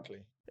 don't.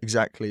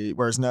 exactly.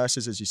 Whereas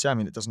nurses, as you say, I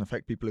mean, it doesn't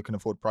affect people who can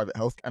afford private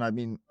health. And I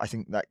mean, I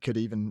think that could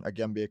even,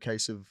 again, be a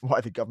case of why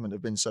the government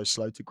have been so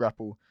slow to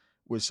grapple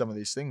with some of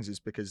these things is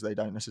because they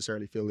don't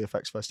necessarily feel the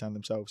effects firsthand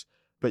themselves.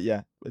 But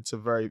yeah, it's a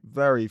very,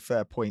 very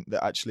fair point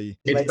that actually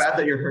It's makes. bad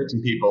that you're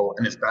hurting people,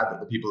 and it's bad that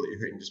the people that you're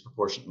hurting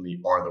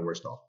disproportionately are the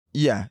worst off.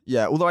 Yeah.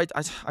 Although I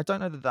don't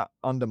know that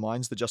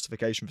undermines the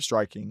justification for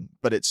striking,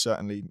 but it's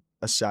certainly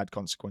a sad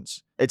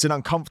consequence. It's an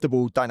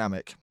uncomfortable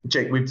dynamic.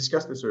 Jake, we've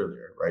discussed this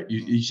earlier, right?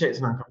 You say it's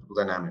an uncomfortable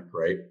dynamic,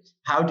 right?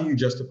 How do you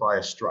justify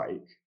a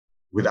strike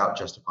without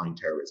justifying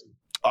terrorism?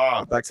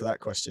 Back to that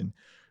question.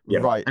 Yeah,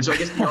 Right. and so I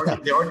guess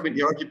the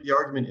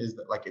argument is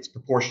that like it's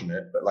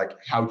proportionate, but like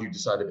how do you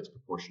decide if it's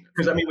proportionate?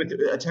 Because I mean, with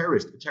a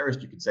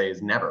terrorist you could say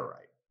is never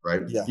right,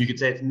 right? Yeah. You could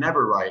say it's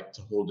never right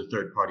to hold a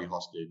third party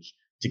hostage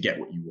to get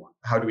what you want.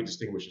 How do we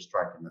distinguish a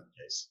strike in that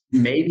case?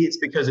 Maybe it's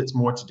because it's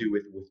more to do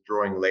with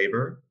withdrawing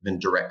labor than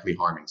directly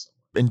harming someone.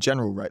 In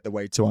general, right, the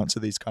way to answer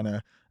these kind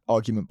of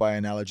argument by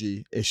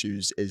analogy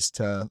issues is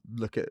to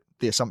look at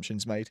the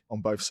assumptions made on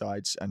both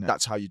sides. And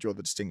that's how you draw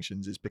the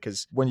distinctions, is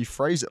because when you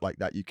phrase it like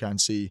that, you can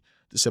see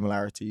the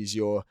similarities.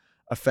 You're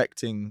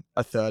affecting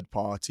a third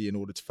party in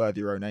order to further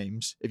your own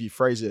aims. If you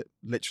phrase it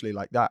literally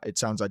like that, it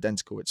sounds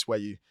identical. It's where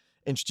you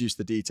introduce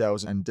the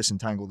details and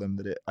disentangle them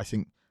that I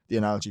think the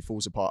analogy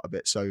falls apart a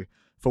bit. So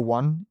for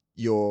one,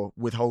 you're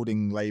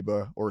withholding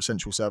labor or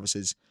essential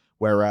services.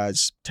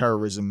 Whereas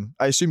terrorism,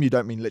 I assume you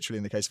don't mean literally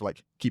in the case of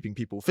like keeping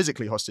people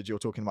physically hostage. You're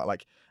talking about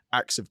like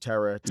acts of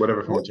terror,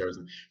 Whatever form of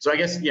terrorism. So I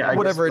guess,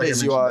 whatever it like I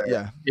is. You mentioned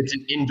are, there, it's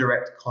an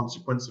indirect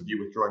consequence of you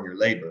withdrawing your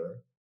labor.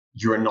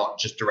 You're not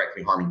just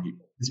directly harming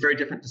people. It's very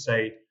different to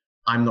say,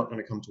 I'm not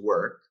going to come to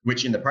work,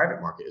 which in the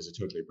private market is a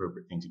totally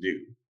appropriate thing to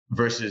do,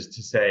 versus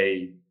to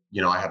say,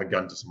 I have a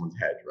gun to someone's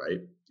head, right?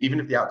 Even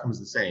if the outcome is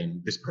the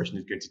same, this person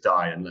is going to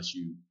die unless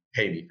you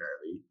pay me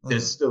fairly.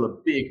 There's still a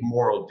big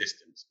moral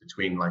distance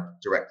between like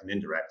direct and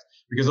indirect,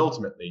 because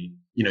ultimately,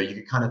 you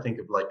could kind of think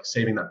of like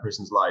saving that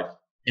person's life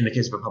in the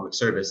case of a public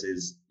service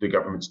is the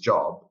government's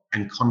job,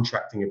 and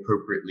contracting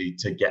appropriately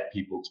to get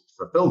people to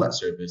fulfill that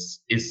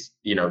service is,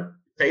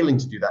 failing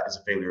to do that is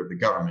a failure of the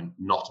government,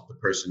 not of the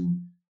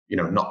person,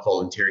 not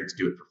volunteering to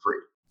do it for free.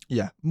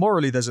 Yeah.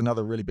 Morally, there's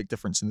another really big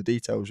difference in the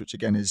details, which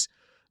again is,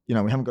 we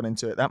haven't gone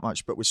into it that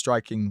much, but with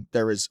striking,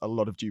 there is a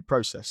lot of due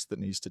process that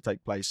needs to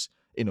take place.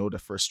 in order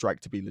for a strike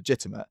to be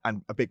legitimate.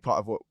 And a big part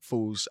of what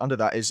falls under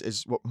that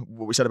is what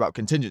we said about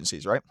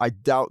contingencies, right? I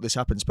doubt this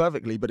happens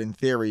perfectly, but in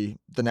theory,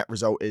 the net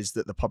result is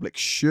that the public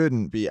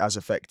shouldn't be as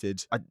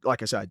affected.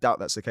 Like I said, I doubt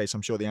that's the case.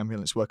 I'm sure the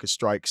ambulance workers'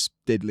 strikes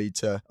did lead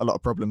to a lot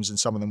of problems, and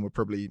some of them were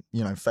probably,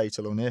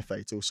 fatal or near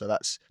fatal. So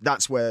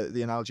that's where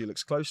the analogy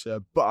looks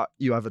closer. But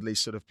you have at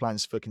least sort of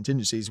plans for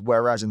contingencies,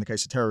 whereas in the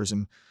case of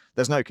terrorism,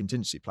 there's no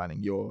contingency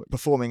planning. You're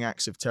performing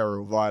acts of terror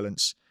or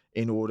violence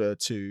in order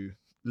to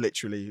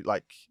literally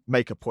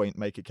make a point,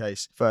 make a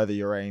case, further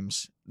your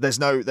aims. There's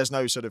no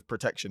sort of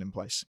protection in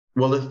place.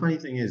 Well, the funny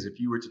thing is, if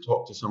you were to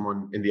talk to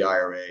someone in the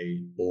IRA,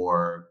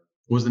 or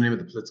what was the name of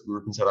the political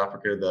group in South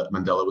Africa that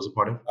Mandela was a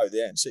part of? Oh, the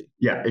ANC.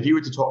 Yeah, if you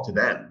were to talk to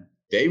them,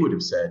 they would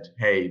have said,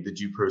 hey, the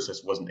due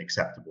process wasn't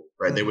acceptable,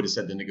 right? They would have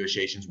said the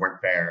negotiations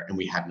weren't fair and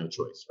we had no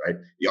choice, right?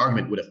 The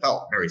argument would have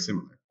felt very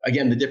similar.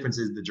 Again, the difference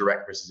is the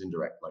direct versus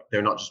indirect. Like,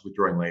 they're not just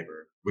withdrawing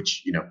labor,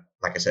 which,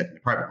 like I said, in the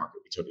private market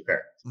would be totally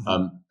fair.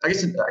 I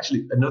guess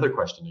actually another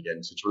question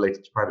again, so it's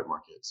related to private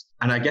markets.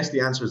 And I guess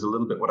the answer is a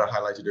little bit what I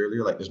highlighted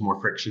earlier, like there's more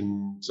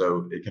friction,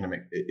 so it kind of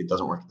it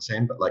doesn't work the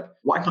same. But like,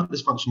 why can't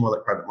this function more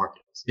like private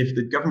markets? If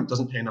the government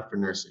doesn't pay enough for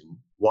nursing,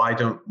 why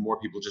don't more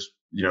people just,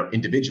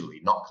 individually,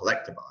 not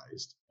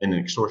collectivized in an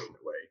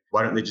extortionate way?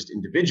 Why don't they just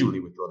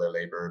individually withdraw their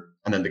labor,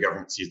 and then the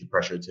government sees the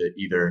pressure to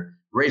either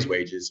raise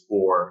wages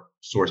or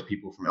source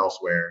people from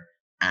elsewhere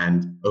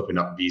and open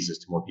up visas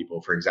to more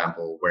people, for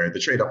example, where the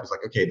trade-off is like,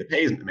 okay, the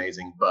pay isn't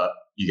amazing, but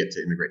you get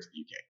to immigrate to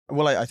the UK.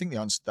 Well, I think the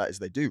answer to that is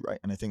they do, right?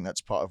 And I think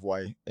that's part of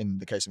why, in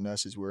the case of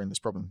nurses, we're in this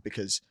problem,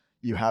 because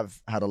you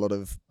have had a lot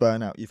of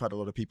burnout, you've had a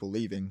lot of people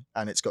leaving,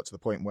 and it's got to the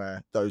point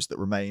where those that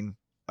remain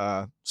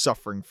are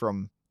suffering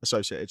from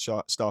associated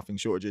staffing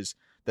shortages.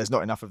 There's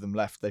not enough of them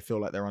left. They feel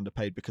like they're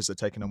underpaid because they're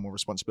taking on more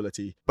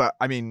responsibility. But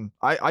I mean,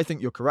 I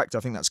think you're correct. I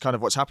think that's kind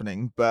of what's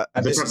happening. But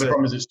the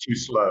problem is it's too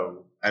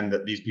slow, and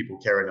that these people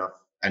care enough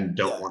and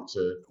don't want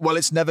to. Well,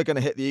 it's never going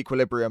to hit the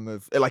equilibrium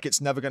of, it's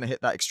never going to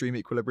hit that extreme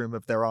equilibrium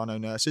of there are no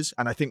nurses.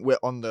 And I think we're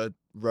on the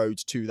road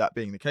to that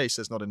being the case.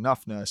 There's not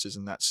enough nurses,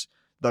 and that's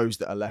those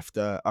that are left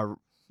are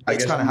I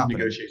guess kind of happening.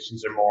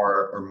 Negotiations are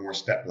more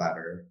step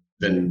ladder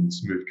than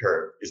smooth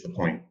curve is the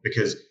point,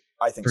 because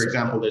I think, for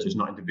example, there's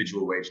not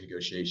individual wage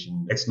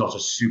negotiation. It's not a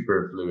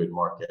super fluid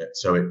market,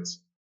 so it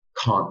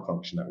can't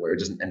function that way. It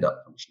doesn't end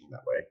up functioning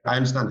that way. I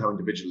understand how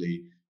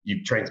individually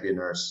you've trained to be a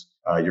nurse.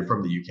 You're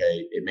from the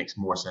UK. It makes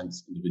more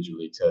sense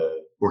individually to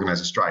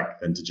organize a strike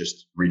than to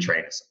just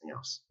retrain as something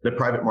else. The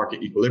private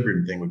market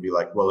equilibrium thing would be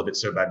like, well, if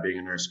it's so bad being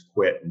a nurse,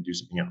 quit and do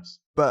something else.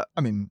 But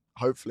I mean,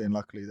 hopefully and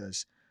luckily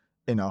there's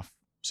enough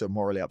so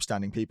morally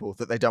upstanding people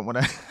that they don't want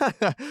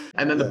to.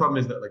 And then the problem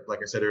is that, like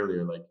I said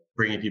earlier, like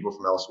bringing people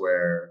from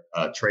elsewhere,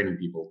 training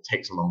people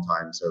takes a long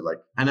time. So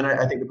and then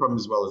I think the problem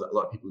as well is that a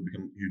lot of people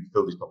who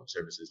fill these public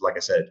services, like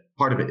I said,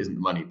 part of it isn't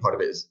the money. Part of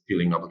it is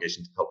feeling an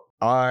obligation to help.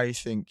 I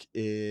think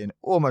in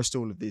almost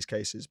all of these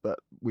cases, but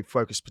we've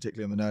focused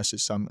particularly on the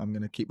nurses, so I'm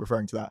going to keep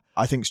referring to that.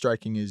 I think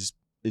striking is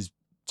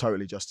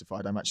totally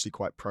justified. I'm actually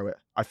quite pro it.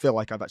 I feel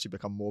like I've actually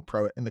become more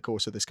pro it in the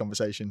course of this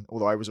conversation,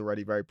 although I was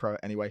already very pro it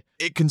anyway.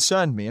 It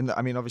concerned me, and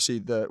I mean, obviously,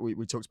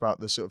 we talked about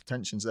the sort of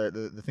tensions there.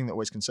 The thing that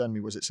always concerned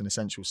me was it's an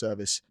essential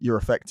service. You're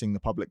affecting the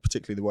public,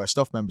 particularly the worst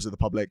off members of the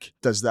public.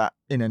 Does that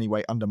in any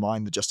way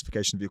undermine the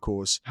justification of your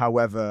cause?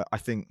 However,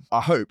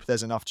 I hope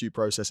there's enough due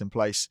process in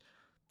place.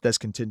 There's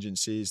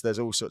contingencies, there's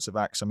all sorts of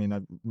acts. I mean,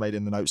 I made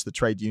in the notes the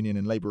Trade Union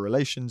and Labour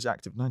Relations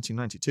Act of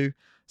 1992.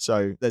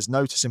 So there's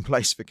notice in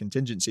place for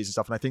contingencies and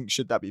stuff. And I think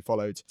should that be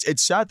followed?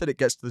 It's sad that it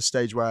gets to the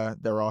stage where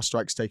there are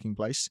strikes taking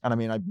place. And I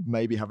mean, I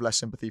maybe have less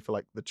sympathy for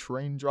like the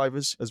train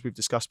drivers, as we've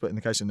discussed, but in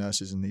the case of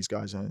nurses and these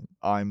guys,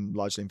 I'm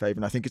largely in favour.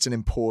 And I think it's an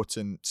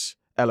important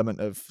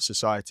element of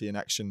society and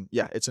action.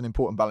 Yeah, it's an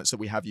important balance that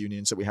we have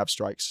unions, that we have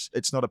strikes.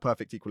 It's not a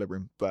perfect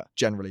equilibrium, but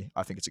generally,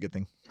 I think it's a good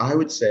thing. I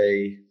would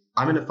say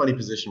I'm in a funny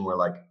position where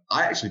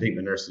I actually think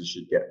the nurses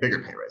should get bigger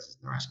pay raises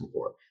than they're asking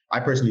for. I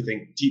personally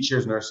think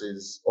teachers,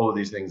 nurses, all of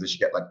these things, they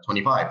should get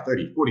 25,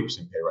 30, 40%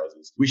 pay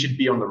rises. We should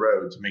be on the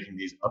road to making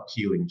these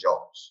appealing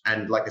jobs.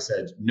 And like I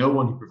said, no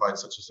one who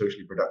provides such a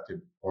socially productive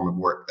form of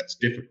work that's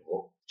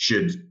difficult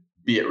should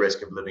be at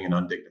risk of living an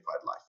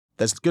undignified life.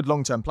 There's good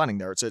long-term planning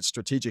there. It's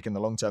strategic in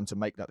the long term to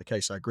make that the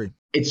case. I agree.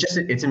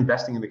 It's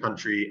investing in the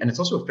country, and it's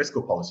also a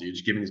fiscal policy. You're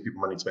just giving these people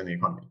money to spend in the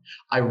economy.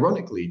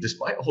 Ironically,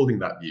 despite holding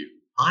that view,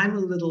 I'm a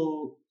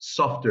little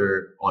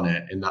softer on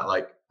it in that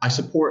I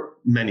support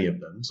many of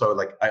them. So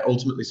I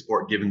ultimately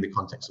support given the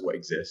context of what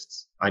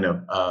exists. I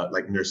know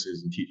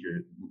nurses and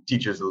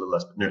teachers a little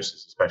less, but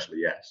nurses especially,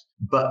 yes.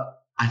 But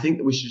I think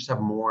that we should just have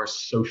more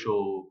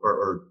social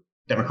or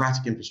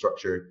democratic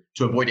infrastructure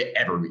to avoid it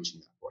ever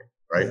reaching that point,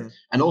 right? Mm-hmm.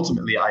 And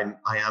ultimately, I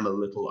am a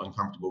little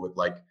uncomfortable with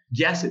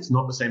yes, it's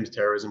not the same as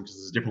terrorism because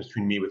there's a difference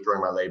between me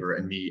withdrawing my labor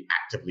and me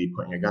actively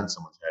putting a gun to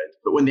someone's head.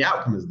 But when the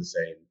outcome is the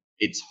same,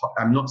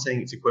 I'm not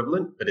saying it's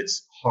equivalent, but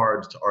it's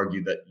hard to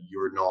argue that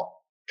you're not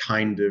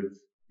kind of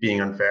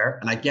being unfair.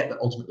 And I get that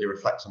ultimately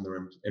reflects on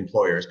the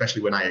employer,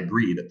 especially when I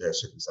agree that their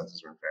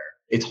circumstances are unfair.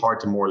 It's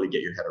hard to morally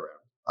get your head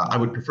around. I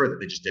would prefer that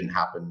they just didn't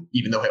happen,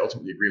 even though I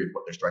ultimately agree with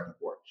what they're striking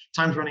for.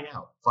 Time's running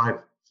out. 5,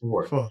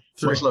 4. Four, Much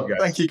three. love, guys.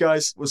 Thank you,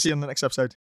 guys. We'll see you on the next episode.